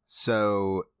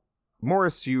 So,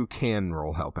 Morris, you can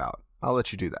roll help out. I'll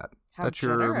let you do that. How That's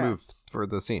your move generous. for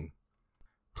the scene.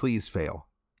 Please fail.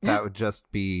 That would just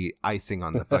be icing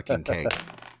on the fucking cake.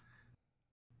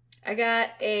 I got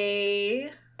a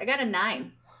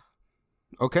 9.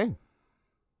 Okay.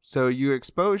 So you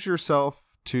expose yourself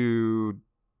to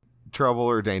trouble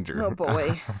or danger. Oh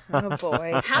boy. Oh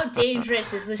boy. How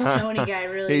dangerous is this Tony guy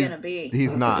really He's- gonna be?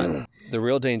 He's not. The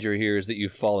real danger here is that you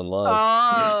fall in love.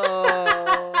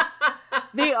 Oh.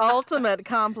 The ultimate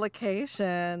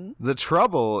complication. The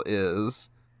trouble is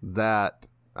that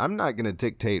I'm not going to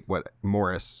dictate what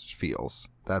Morris feels.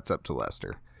 That's up to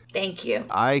Lester. Thank you.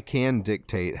 I can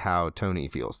dictate how Tony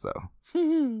feels, though.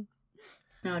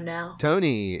 Oh no.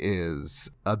 Tony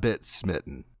is a bit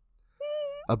smitten.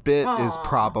 A bit is Aw.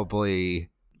 probably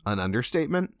an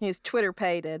understatement. He's Twitter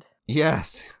pated.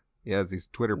 Yes. Yes, he's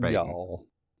Twitter baiting. Y'all.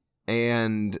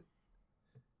 And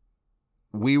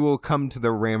we will come to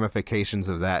the ramifications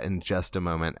of that in just a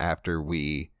moment after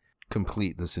we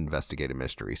complete this investigative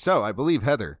mystery. So I believe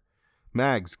Heather,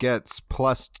 Mags gets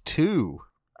 +2.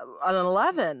 An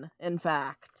 11, in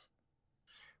fact.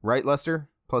 Right, Lester?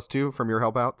 +2 from your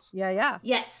help outs? Yeah.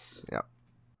 Yes.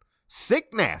 Sick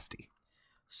nasty.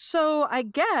 So I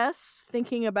guess,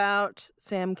 thinking about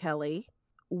Sam Kelly,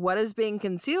 what is being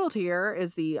concealed here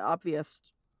is the obvious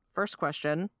first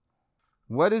question.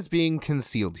 What is being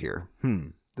concealed here?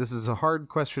 This is a hard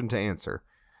question to answer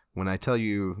when I tell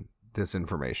you this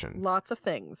information. Lots of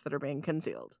things that are being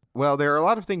concealed. Well, there are a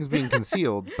lot of things being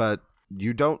concealed, but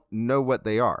you don't know what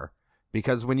they are.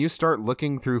 Because when you start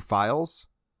looking through files,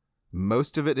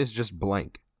 most of it is just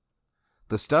blank.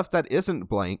 The stuff that isn't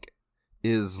blank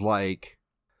is like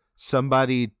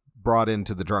somebody brought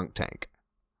into the drunk tank,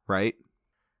 right?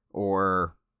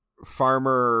 Or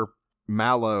Farmer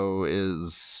Mallow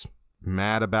is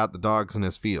mad about the dogs in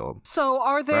his field. So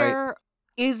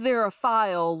is there a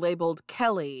file labeled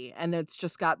Kelly and it's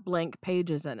just got blank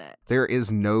pages in it? There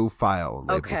is no file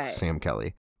labeled Okay. Sam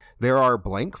Kelly. There are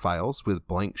blank files with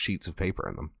blank sheets of paper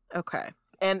in them. Okay.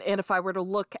 And if I were to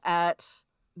look at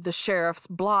the sheriff's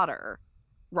blotter,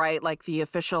 right, like the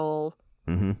official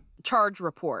Mm-hmm. charge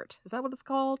report, is that what it's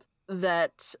called?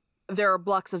 That there are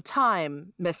blocks of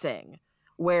time missing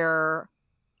where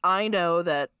I know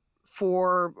that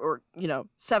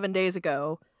 7 days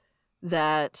ago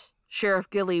that Sheriff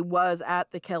Gilly was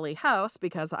at the Kelly house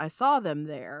because I saw them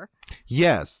there.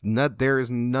 Yes, there is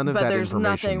none of but that there's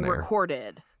information nothing there.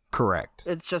 recorded. Correct.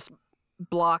 It's just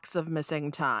blocks of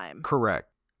missing time. Correct.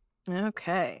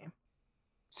 Okay.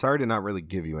 Sorry to not really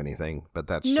give you anything, but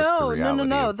that's just the reality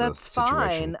No. of the That's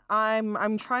situation. fine.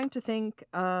 I'm trying to think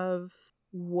of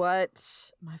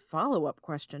what my follow-up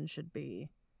question should be.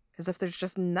 Because if there's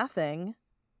just nothing,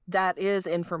 that is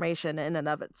information in and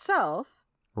of itself.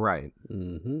 Right.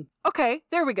 Mm-hmm. Okay,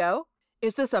 there we go.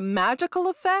 Is this a magical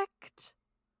effect?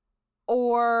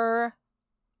 Or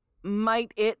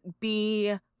might it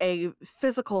be a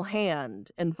physical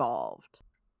hand involved?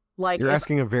 Like You're if-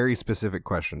 asking a very specific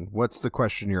question. What's the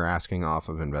question you're asking off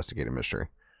of Investigative Mystery?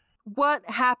 what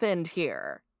happened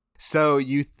here? So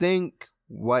you think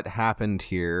what happened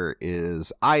here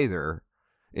is either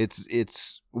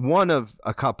it's one of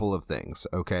a couple of things,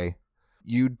 okay?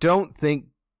 You don't think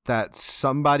that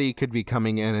somebody could be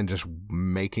coming in and just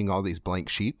making all these blank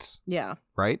sheets, Yeah.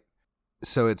 right?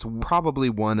 So it's probably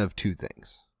one of two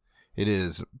things. It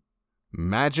is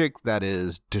magic that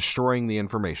is destroying the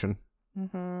information,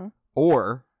 Mm-hmm.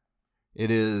 or it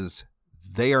is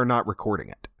they are not recording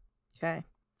it Okay.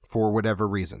 for whatever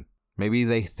reason. Maybe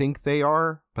they think they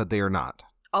are, but they are not.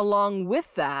 Along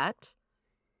with that,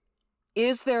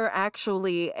 is there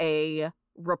actually a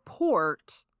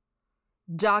report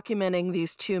documenting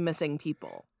these two missing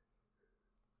people?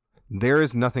 There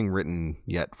is nothing written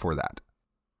yet for that.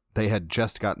 They had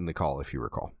just gotten the call, if you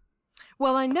recall.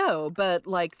 Well, I know, but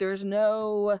like there's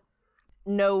no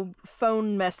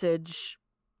phone message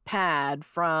pad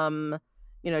from,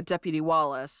 Deputy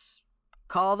Wallace.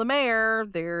 Call the mayor.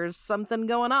 There's something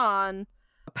going on.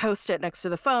 Post it next to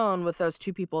the phone with those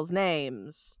two people's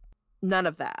names. None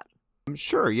of that.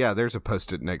 Sure, yeah, there's a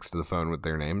post-it next to the phone with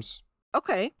their names.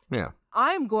 Okay. Yeah.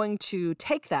 I'm going to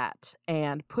take that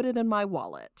and put it in my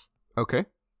wallet. Okay,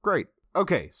 great.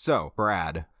 Okay, so,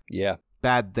 Brad, Yeah.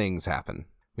 bad things happen.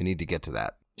 We need to get to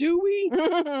that. Do we?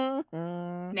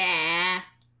 Nah.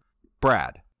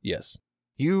 Brad, Yes.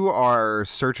 you are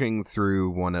searching through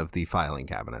one of the filing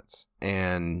cabinets,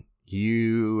 and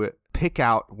you pick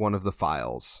out one of the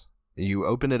files. You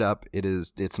open it up.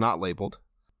 It's not labeled.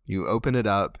 You open it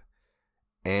up,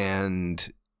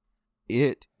 and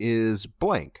it is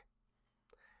blank.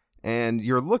 And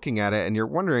you're looking at it, and you're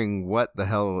wondering what the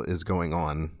hell is going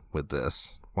on with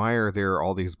this. Why are there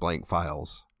all these blank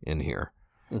files in here?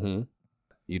 Mm-hmm.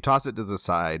 You toss it to the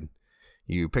side.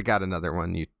 You pick out another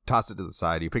one. You toss it to the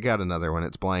side. You pick out another one.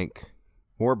 It's blank.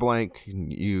 More blank.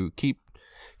 You keep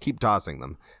tossing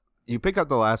them. You pick up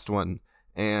the last one,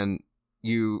 and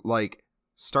you,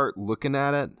 start looking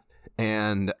at it,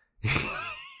 and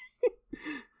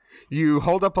you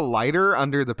hold up a lighter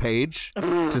under the page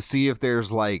to see if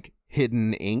there's,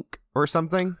 hidden ink or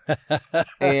something.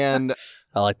 And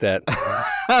I like that.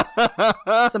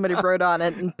 Somebody wrote on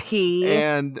it in P.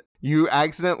 And you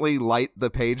accidentally light the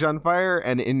page on fire,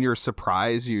 and in your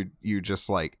surprise, you just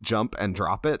jump and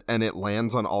drop it, and it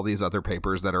lands on all these other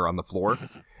papers that are on the floor,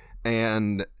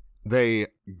 and they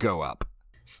go up.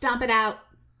 Stomp it out.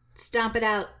 Stomp it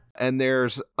out. And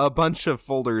there's a bunch of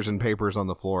folders and papers on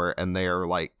the floor, and they are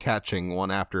catching one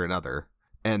after another.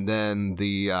 And then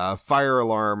the fire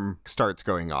alarm starts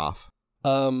going off.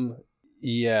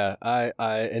 Yeah,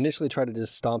 I initially tried to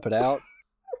just stomp it out,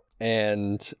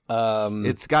 and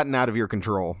It's gotten out of your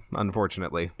control,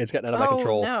 unfortunately. it's gotten out of my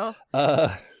control. No.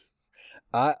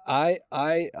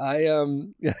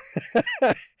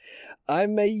 I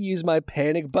may use my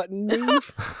panic button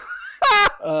move.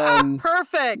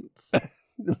 Perfect.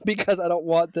 Because I don't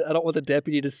want the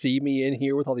deputy to see me in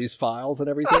here with all these files and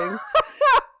everything.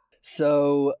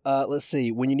 So let's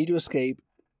see. When you need to escape,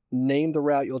 name the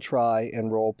route you'll try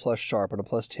and roll plus sharp. On a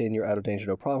plus 10, you're out of danger,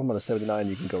 no problem. On a 79,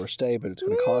 you can go or stay, but it's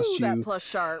going to cost you. That plus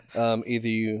sharp. Either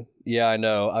you, yeah, I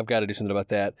know. I've got to do something about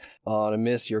that. On a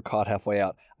miss, you're caught halfway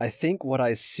out. I think what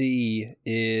I see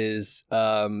is,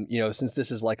 since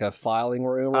this is like a filing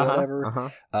room or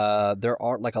whatever, there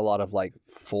aren't a lot of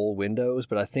full windows,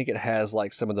 but I think it has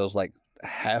some of those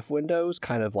half windows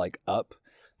kind of up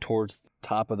towards the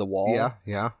top of the wall.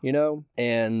 Yeah.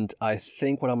 And I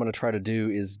think what I'm going to try to do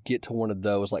is get to one of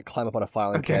those, climb up on a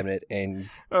filing cabinet and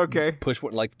push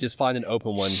one, just find an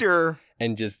open one. Sure.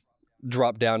 And just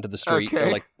drop down to the street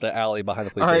Okay. or the alley behind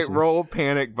the police All right, station. roll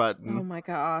panic button. Oh my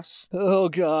gosh. Oh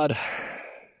God.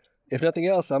 If nothing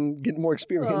else, I'm getting more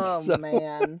experience. Oh so.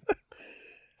 man.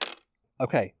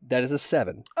 Okay, that is a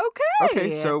 7.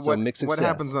 Okay, so what mixed what success.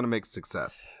 happens on a mixed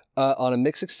success? On a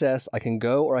mixed success, I can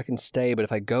go or I can stay, but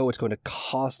if I go, it's going to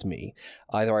cost me.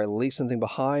 Either I leave something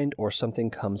behind or something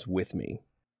comes with me.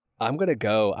 I'm going to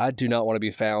go. I do not want to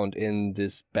be found in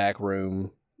this back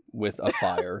room with a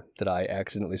fire that I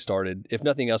accidentally started. If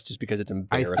nothing else, just because it's I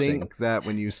embarrassing. think that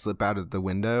when you slip out of the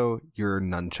window, your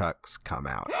nunchucks come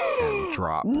out and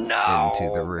drop No!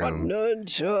 into the My room,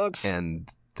 nunchucks! and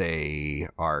they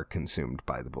are consumed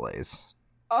by the blaze.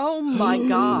 Oh my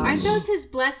gosh. Aren't those his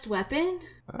blessed weapon?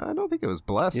 I don't think it was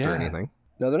blessed or Yeah. anything.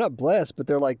 No, they're not blessed, but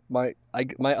they're my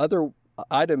other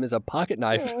item is a pocket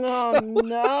knife. Oh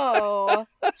no.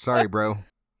 Sorry, bro.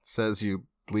 Says you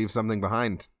leave something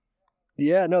behind.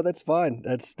 Yeah, no, that's fine.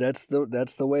 That's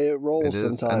the way it rolls It is,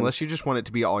 sometimes. unless you just want it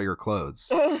to be all your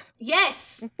clothes.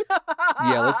 Yes.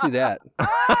 Yeah, let's do that.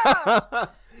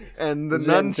 And the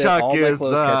Zen said, "All nunchuck my is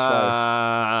clothes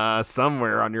catch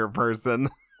somewhere on your person.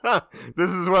 This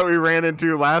is what we ran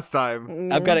into last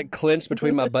time. I've got it clenched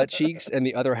between my butt cheeks, and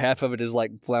the other half of it is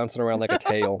flouncing around like a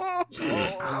tail.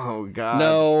 Oh God.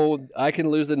 No, I can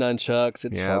lose the nunchucks.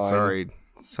 It's Yeah, fine.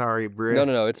 sorry, Britt.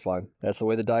 No, it's fine. That's the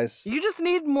way the dice You just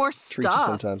need more treat you stuff.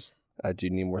 sometimes. I do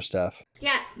need more stuff.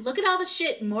 Yeah, look at all the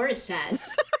shit Morris has.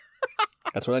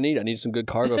 That's what I need. I need some good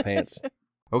cargo pants.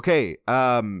 Okay,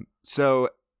 so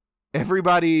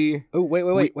everybody, Oh,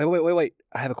 wait.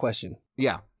 I have a question.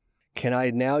 yeah. Can I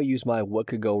now use my what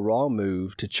could go wrong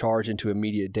move to charge into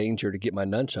immediate danger to get my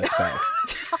nunchucks back?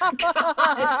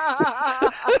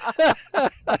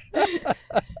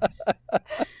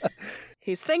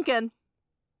 He's thinking.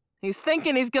 He's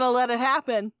thinking he's going to let it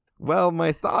happen. Well,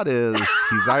 my thought is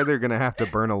he's either going to have to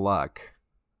burn a luck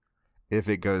if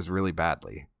it goes really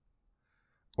badly,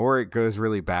 or it goes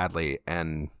really badly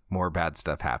and more bad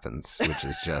stuff happens, which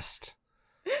is just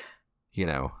you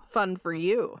know. Fun for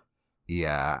you.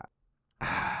 Yeah.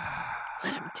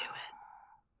 Let him do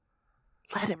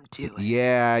it. Let him do it.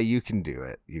 Yeah, you can do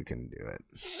it. You can do it.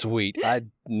 Sweet. I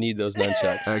need those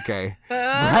nunchucks. Okay.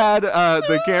 Brad,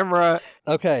 the camera.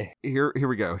 Okay. Here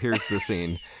we go. Here's the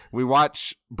scene. We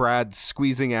watch Brad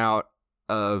squeezing out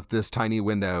of this tiny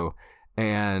window,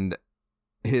 and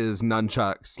his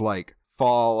nunchucks like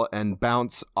fall and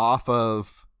bounce off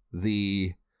of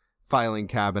the filing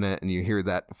cabinet, and you hear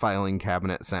that filing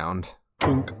cabinet sound.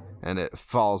 Boink. And it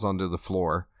falls onto the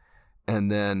floor.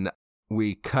 And then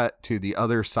we cut to the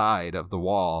other side of the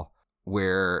wall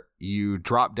where you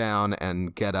drop down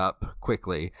and get up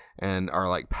quickly and are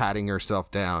like patting yourself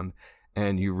down,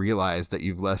 and you realize that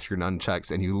you've left your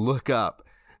nunchucks, and you look up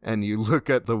and you look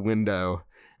at the window,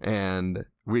 and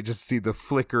we just see the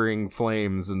flickering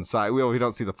flames inside. Well, we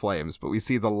don't see the flames, but we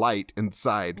see the light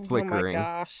inside flickering. Oh my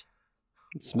gosh.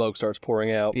 Smoke starts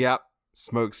pouring out. Yep.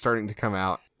 Smoke's starting to come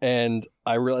out. And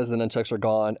I realize the nunchucks are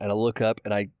gone, and I look up,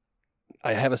 and I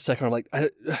have a second. I'm like,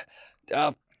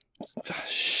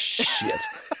 shit.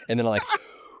 And then I'm like,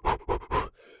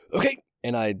 okay.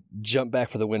 And I jump back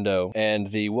for the window, and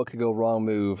the what could go wrong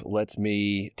move lets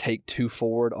me take 2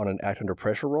 forward on an act under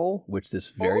pressure roll, which this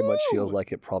very much feels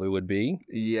like it probably would be.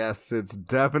 Yes, it's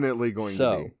definitely going to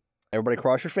So, be. everybody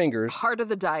cross your fingers. Heart of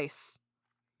the dice.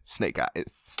 Snake eyes.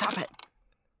 Stop it.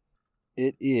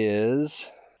 It is...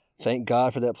 Thank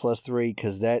God for that +3,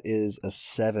 because that is a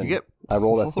 7. You get... I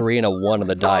rolled a 3 and a 1 on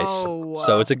the dice. Oh,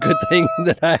 So it's a good thing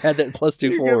that I had that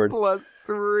 +2 You forward. get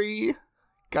 +3.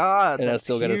 God, And I that's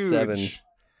still got a huge. 7.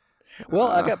 Well,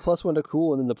 I got +1 to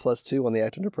cool and then the +2 on the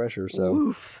act under pressure. So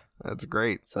Oof. That's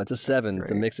great. So it's a 7. That's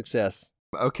It's a great. mixed success.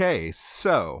 Okay,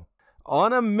 so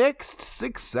on a mixed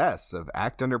success of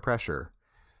act under pressure,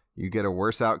 you get a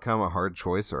worse outcome, a hard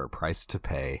choice, or a price to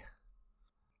pay.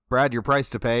 Brad, your price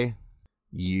to pay,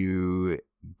 you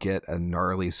get a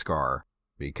gnarly scar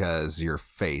because your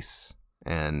face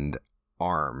and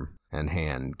arm and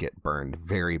hand get burned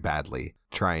very badly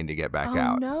trying to get back Oh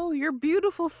out. no, your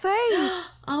beautiful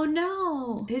face. Oh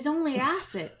no, his only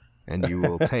asset. And you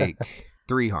will take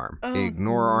 3 harm.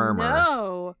 Ignore armor.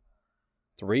 No.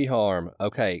 3 harm.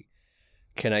 Okay.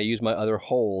 Can I use my other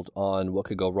hold on what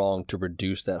could go wrong to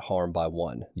reduce that harm by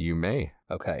 1? You may.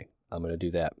 Okay. I'm going to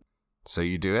do that. So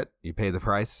you do it? You pay the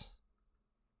price?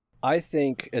 I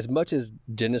think as much as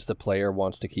Dennis the player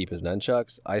wants to keep his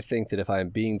nunchucks, I think that if I am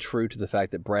being true to the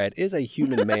fact that Brad is a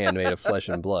human man made of flesh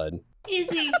and blood. Is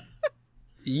he?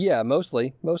 Yeah,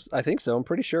 mostly. I think so. I'm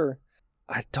pretty sure.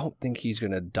 I don't think he's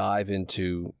going to dive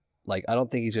into, I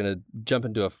don't think he's going to jump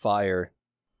into a fire.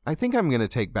 I think I'm going to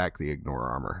take back the ignore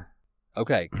armor.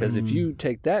 Okay, because if you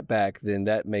take that back, then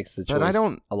that makes the choice But I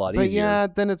don't, a lot but easier. yeah,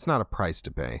 then it's not a price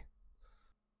to pay.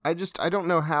 I don't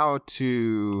know how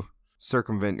to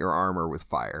circumvent your armor with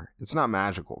fire. It's not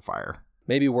magical fire.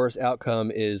 Maybe worst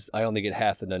outcome is I only get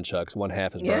half the nunchucks. 1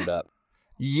 half is burned up.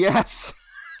 Yes!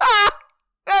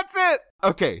 That's it!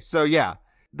 Okay, so yeah,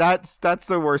 that's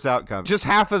the worst outcome. Just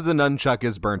half of the nunchuck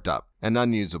is burnt up and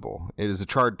unusable. It is a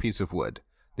charred piece of wood.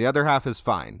 The other half is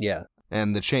fine. Yeah.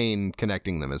 And the chain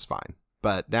connecting them is fine.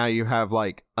 But now you have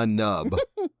like a nub.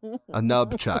 A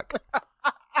nub chuck.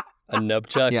 A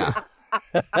nubchuck? Yeah.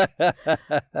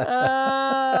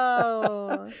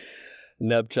 Oh.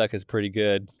 Nubchuck is pretty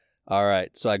good. All right,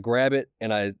 so I grab it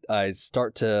and I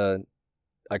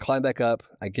climb back up,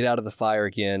 I get out of the fire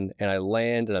again, and I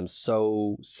land, and I'm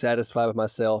so satisfied with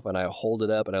myself, and I hold it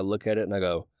up, and I look at it, and I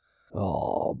go,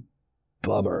 oh,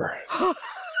 bummer.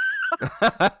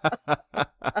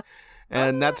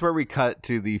 And that's where we cut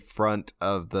to the front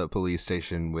of the police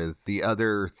station with the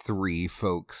other 3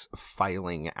 folks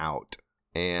filing out.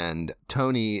 And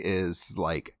Tony is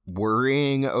like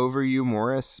worrying over you,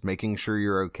 Morris, making sure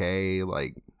you're okay,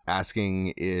 like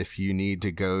asking if you need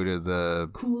to go to the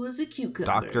Cool as a cucumber.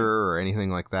 doctor or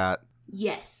anything like that.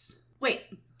 Yes. Wait,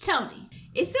 Tony,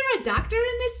 is there a doctor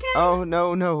in this town?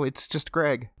 Oh, no, it's just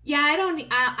Greg. Yeah, I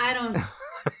don't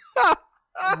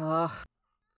Ugh.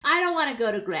 I don't want to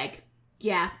go to Greg.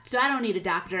 Yeah, so I don't need a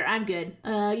doctor. I'm good.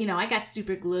 I got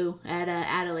super glue at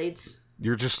Adelaide's.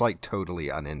 You're just like totally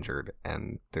uninjured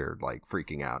and they're like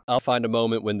freaking out. I'll find a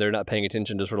moment when they're not paying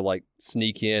attention to sort of like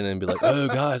sneak in and be like, oh,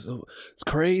 guys, it's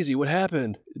crazy. What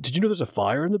happened? Did you know there's a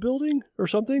fire in the building or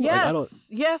something? Yes,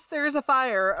 yes, there is a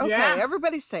fire. Okay, Yeah.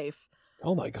 everybody's safe.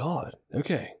 Oh, my God.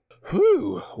 Okay.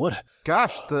 Whew. What?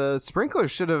 Gosh, the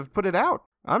sprinklers should have put it out.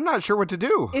 I'm not sure what to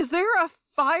do. Is there a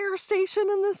fire station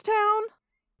in this town?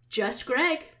 Just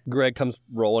Greg. Greg comes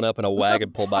rolling up in a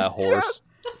wagon pulled by a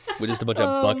horse with just a bunch of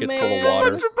Oh, buckets full of man. A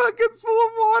water. bunch of buckets full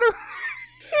of water.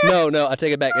 No, I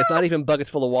take it back. It's not even buckets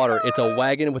full of water. It's a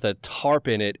wagon with a tarp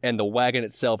in it, and the wagon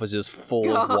itself is just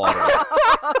full of water.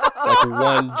 Like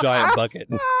one giant bucket.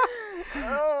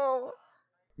 Oh.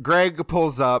 Greg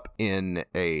pulls up in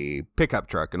a pickup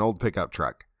truck, an old pickup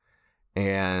truck.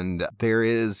 And there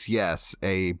is, yes,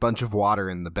 a bunch of water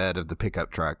in the bed of the pickup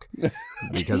truck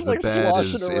because the bed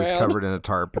is covered in a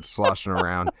tarp. It's sloshing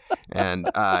around. And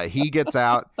he gets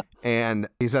out and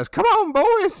he says, "Come on,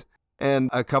 boys." And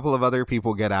a couple of other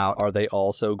people get out. Are they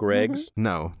also Greg's?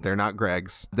 No, they're not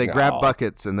Greg's. They grab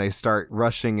buckets and they start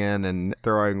rushing in and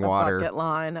throwing water. Bucket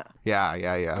line. Yeah.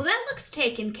 Well, that looks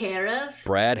taken care of.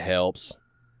 Brad helps.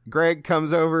 Greg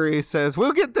comes over. He says,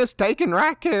 "We'll get this taken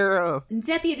right care of."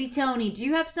 Deputy Tony, do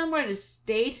you have somewhere to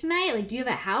stay tonight? Like, do you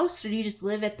have a house or do you just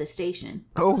live at the station?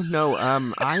 Oh no,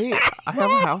 I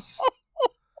have a house.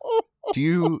 Do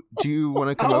you want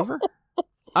to come over?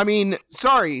 I mean,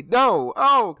 sorry, no.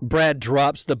 Oh, Brad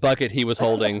drops the bucket he was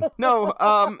holding. no.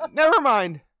 Never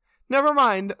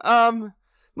mind.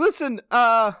 Listen.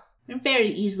 I'm very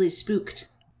easily spooked.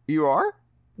 You are?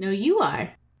 No, you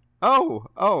are.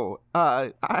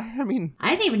 I mean,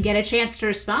 I didn't even get a chance to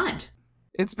respond.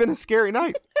 it's been a scary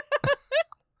night.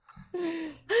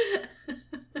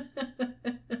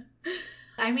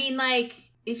 I mean, like,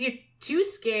 if you're too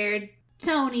scared,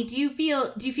 Tony, do you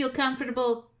feel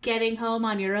comfortable getting home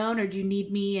on your own, or do you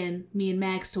need me and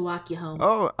Max to walk you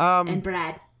home? And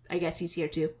Brad, I guess he's here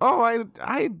too. Oh,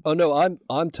 Oh no,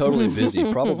 I'm totally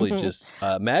busy. Probably just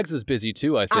Mags is busy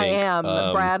too. I think I am.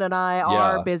 Brad and I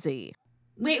are busy.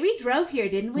 Wait, we drove here,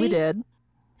 didn't we? We did.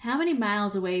 How many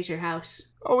miles away is your house?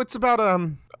 Oh, it's about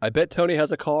I bet Tony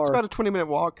has a car. It's about a 20-minute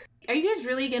walk. Are you guys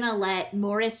really gonna let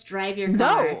Morris drive your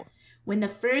car? No. When the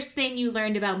first thing you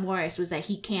learned about Morris was that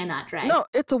he cannot drive. No,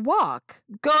 it's a walk.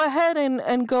 Go ahead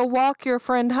and go walk your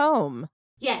friend home.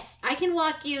 Yes, I can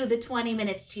walk you the 20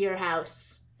 minutes to your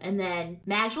house. And then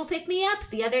Mags will pick me up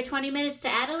the other 20 minutes to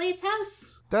Adelaide's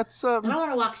house. That's I don't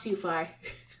want to walk too far.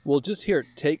 Well, just here,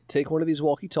 take one of these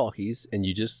walkie-talkies, and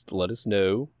you just let us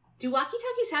know. Do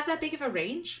walkie-talkies have that big of a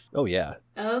range? Oh, yeah.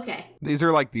 Oh, okay. These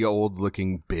are like the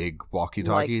old-looking big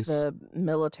walkie-talkies. Like the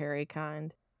military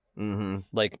kind. Mm-hmm.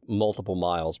 Like multiple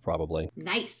miles, probably.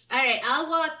 Nice. All right, I'll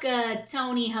walk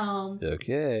Tony home.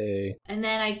 Okay. And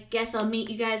then I guess I'll meet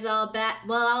you guys all back.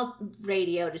 Well, I'll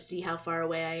radio to see how far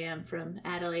away I am from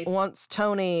Adelaide's. Once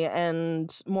Tony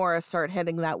and Morris start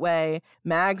heading that way,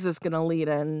 Mags is going to lead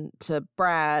in to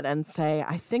Brad and say,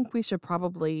 "I think we should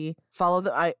probably follow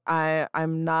the...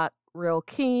 I'm not real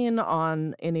keen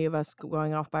on any of us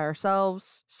going off by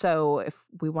ourselves. So if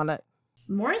we want to...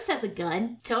 Morris has a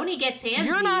gun. Tony gets handsy.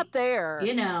 You're not there.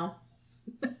 You know.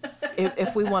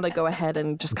 if we want to go ahead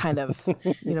and just kind of,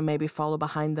 maybe follow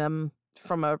behind them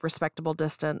from a respectable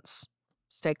distance,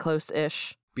 stay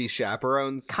close-ish. Be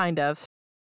chaperones? Kind of.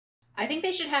 I think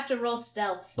they should have to roll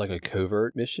stealth. Like a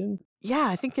covert mission? Yeah,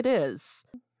 I think it is.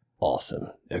 Awesome.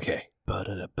 Okay.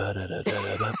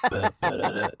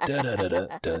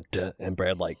 And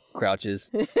Brad like crouches.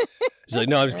 He's like,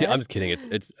 "No, I'm just kidding.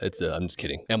 It's I'm just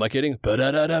kidding. Am I kidding?"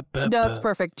 No, it's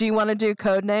perfect. Do you want to do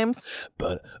code names?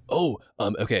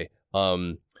 Okay.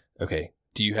 Okay.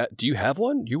 Do you have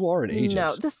one? You are an agent.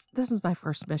 No, this is my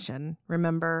first mission.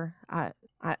 Remember, I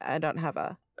don't have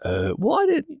a. Well, I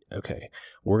didn't. Okay,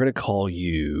 we're gonna call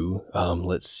you.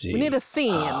 Let's see. We need a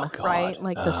theme, right?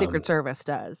 Like the Secret Service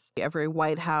does. Every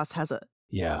White House has a.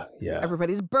 Yeah.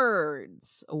 Everybody's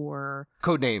birds or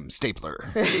codename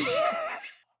Stapler.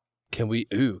 Can we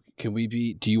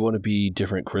be? Do you want to be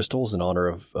different crystals in honor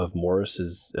of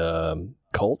Morris's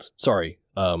cult? Sorry,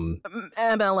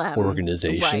 MLM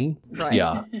organization. Right.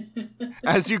 Yeah.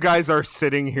 As you guys are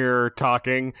sitting here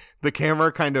talking, the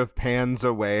camera kind of pans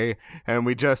away, and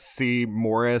we just see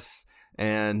Morris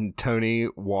and Tony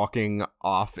walking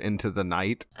off into the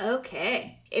night.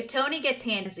 Okay. If Tony gets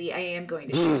handsy, I am going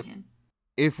to shoot him.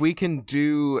 If we can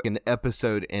do an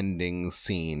episode ending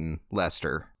scene,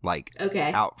 Lester,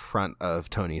 out front of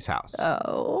Tony's house.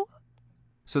 Oh.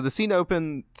 So the scene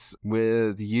opens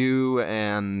with you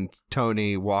and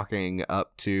Tony walking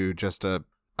up to just a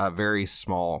very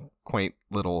small, quaint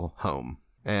little home.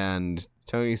 And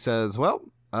Tony says, "Well,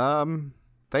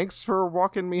 thanks for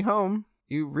walking me home.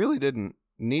 You really didn't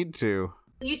need to."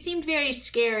 You seemed very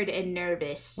scared and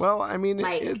nervous. Well, I mean,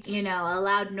 it's... a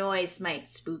loud noise might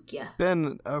spook you.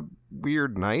 Been a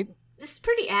weird night. This is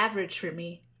pretty average for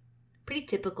me. Pretty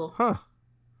typical. Huh.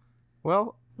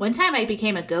 Well... One time I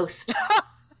became a ghost.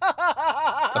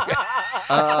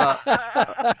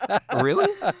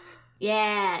 Really?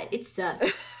 Yeah, it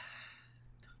sucked.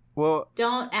 Well...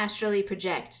 Don't astrally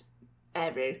project,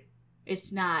 ever.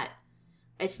 It's not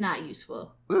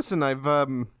useful. Listen, I've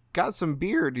got some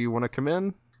beer. Do you want to come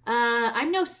in?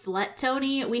 I'm no slut,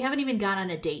 Tony. We haven't even gone on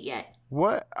a date yet.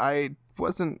 What? I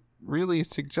wasn't really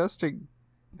suggesting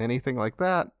anything like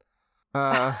that.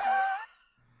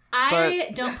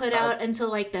 I don't put out until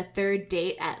like the third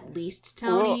date at least,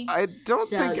 Tony. Well, I don't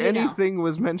think anything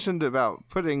was mentioned about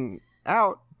putting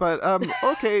out, but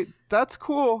okay, that's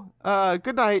cool.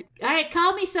 Good night. All right,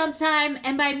 call me sometime,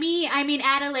 and by me, I mean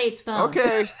Adelaide's phone.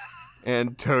 Okay.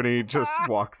 And Tony just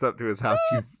walks up to his house,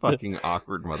 you fucking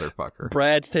awkward motherfucker.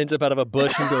 Brad stands up out of a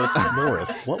bush and goes,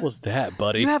 Morris, what was that,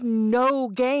 buddy? You have no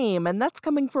game, and that's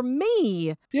coming from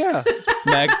me. Yeah.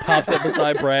 Mag pops up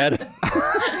beside Brad.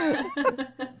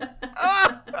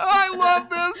 I love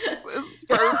this. It's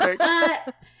perfect.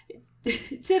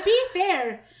 To be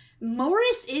fair,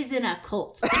 Morris is in a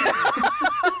cult.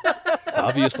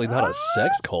 Obviously not a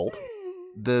sex cult.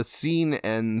 The scene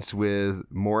ends with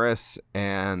Morris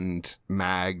and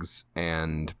Mags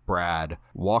and Brad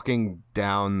walking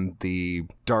down the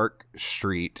dark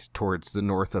street towards the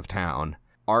north of town,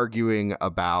 arguing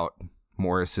about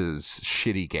Morris's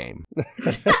shitty game.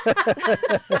 The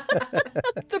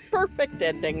perfect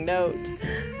ending note.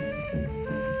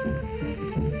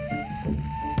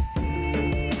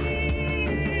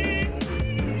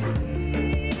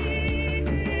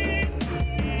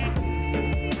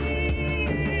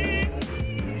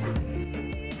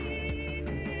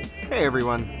 Hey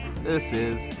everyone, this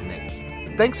is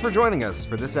Nate. Thanks for joining us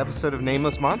for this episode of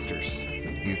Nameless Monsters.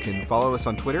 You can follow us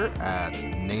on Twitter at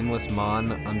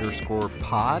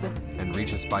namelessmon_pod and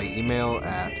reach us by email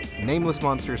at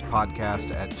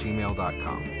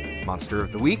namelessmonsterspodcast@gmail.com. Monster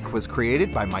of the Week was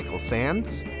created by Michael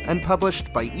Sands and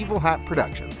published by Evil Hat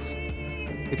Productions.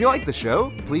 If you like the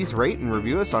show, please rate and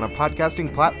review us on a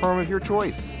podcasting platform of your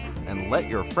choice, and let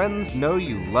your friends know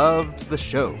you loved the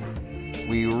show.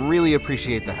 We really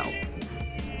appreciate the help.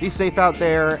 Be safe out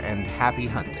there and happy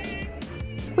hunting.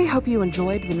 We hope you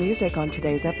enjoyed the music on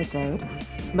today's episode.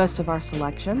 Most of our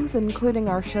selections, including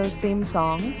our show's theme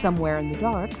song, Somewhere in the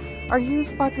Dark, are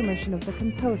used by permission of the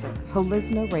composer,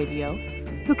 Holisno Radio,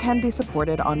 who can be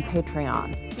supported on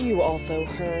Patreon. You also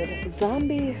heard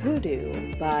Zombie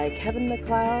Hoodoo by Kevin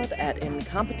MacLeod at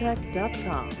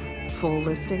Incompetech.com. Full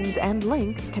listings and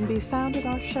links can be found in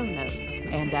our show notes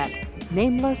and at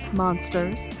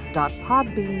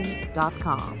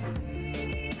namelessmonsters.podbean.com.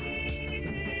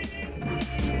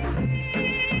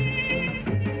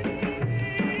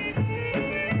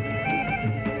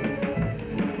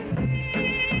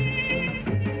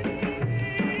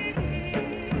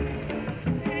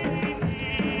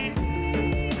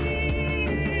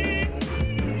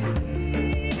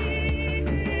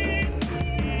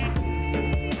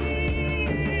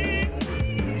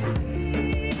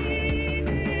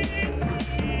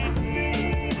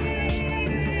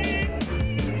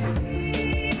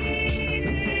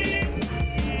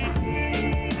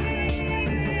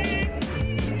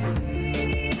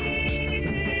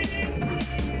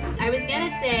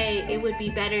 It would be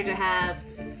better to have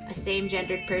a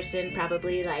same-gendered person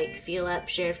probably like feel up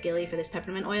Sheriff Gilly for this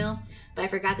peppermint oil, but I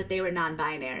forgot that they were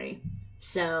non-binary.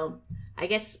 So I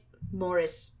guess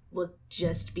Morris will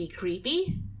just be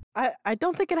creepy. I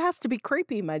don't think it has to be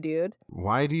creepy, my dude.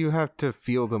 Why do you have to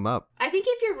feel them up? I think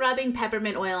if you're rubbing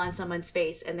peppermint oil on someone's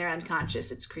face and they're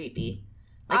unconscious, it's creepy.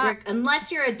 Like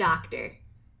unless you're a doctor.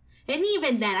 And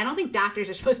even then, I don't think doctors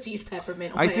are supposed to use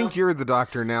peppermint oil. I think you're the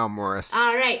doctor now, Morris.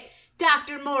 All right.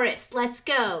 Dr. Morris, let's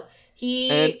go.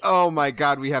 And oh my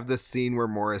god, we have this scene where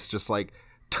Morris just like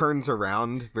turns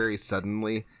around very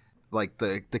suddenly. Like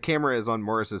the camera is on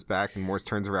Morris's back and Morris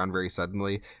turns around very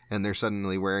suddenly and they're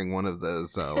suddenly wearing one of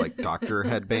those like doctor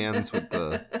headbands with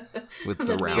the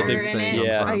round thing.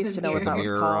 Yeah. I used to know what that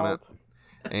was called.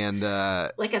 And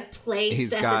like a play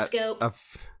stethoscope.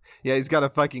 He's got a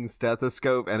fucking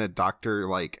stethoscope and a doctor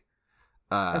like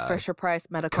a Fisher Price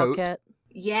medical coat. kit.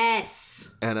 Yes.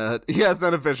 And a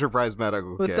Fisher Price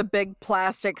medical with kit. the big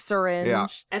plastic syringe. Yeah.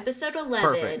 Episode 11,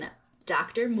 Perfect.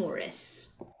 Dr.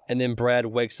 Morris. And then Brad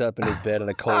wakes up in his bed in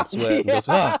a cold sweat and goes,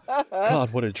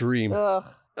 God, what a dream. Ugh.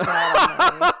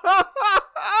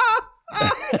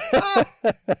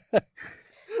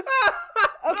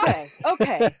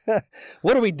 Okay.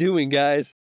 What are we doing,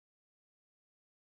 guys?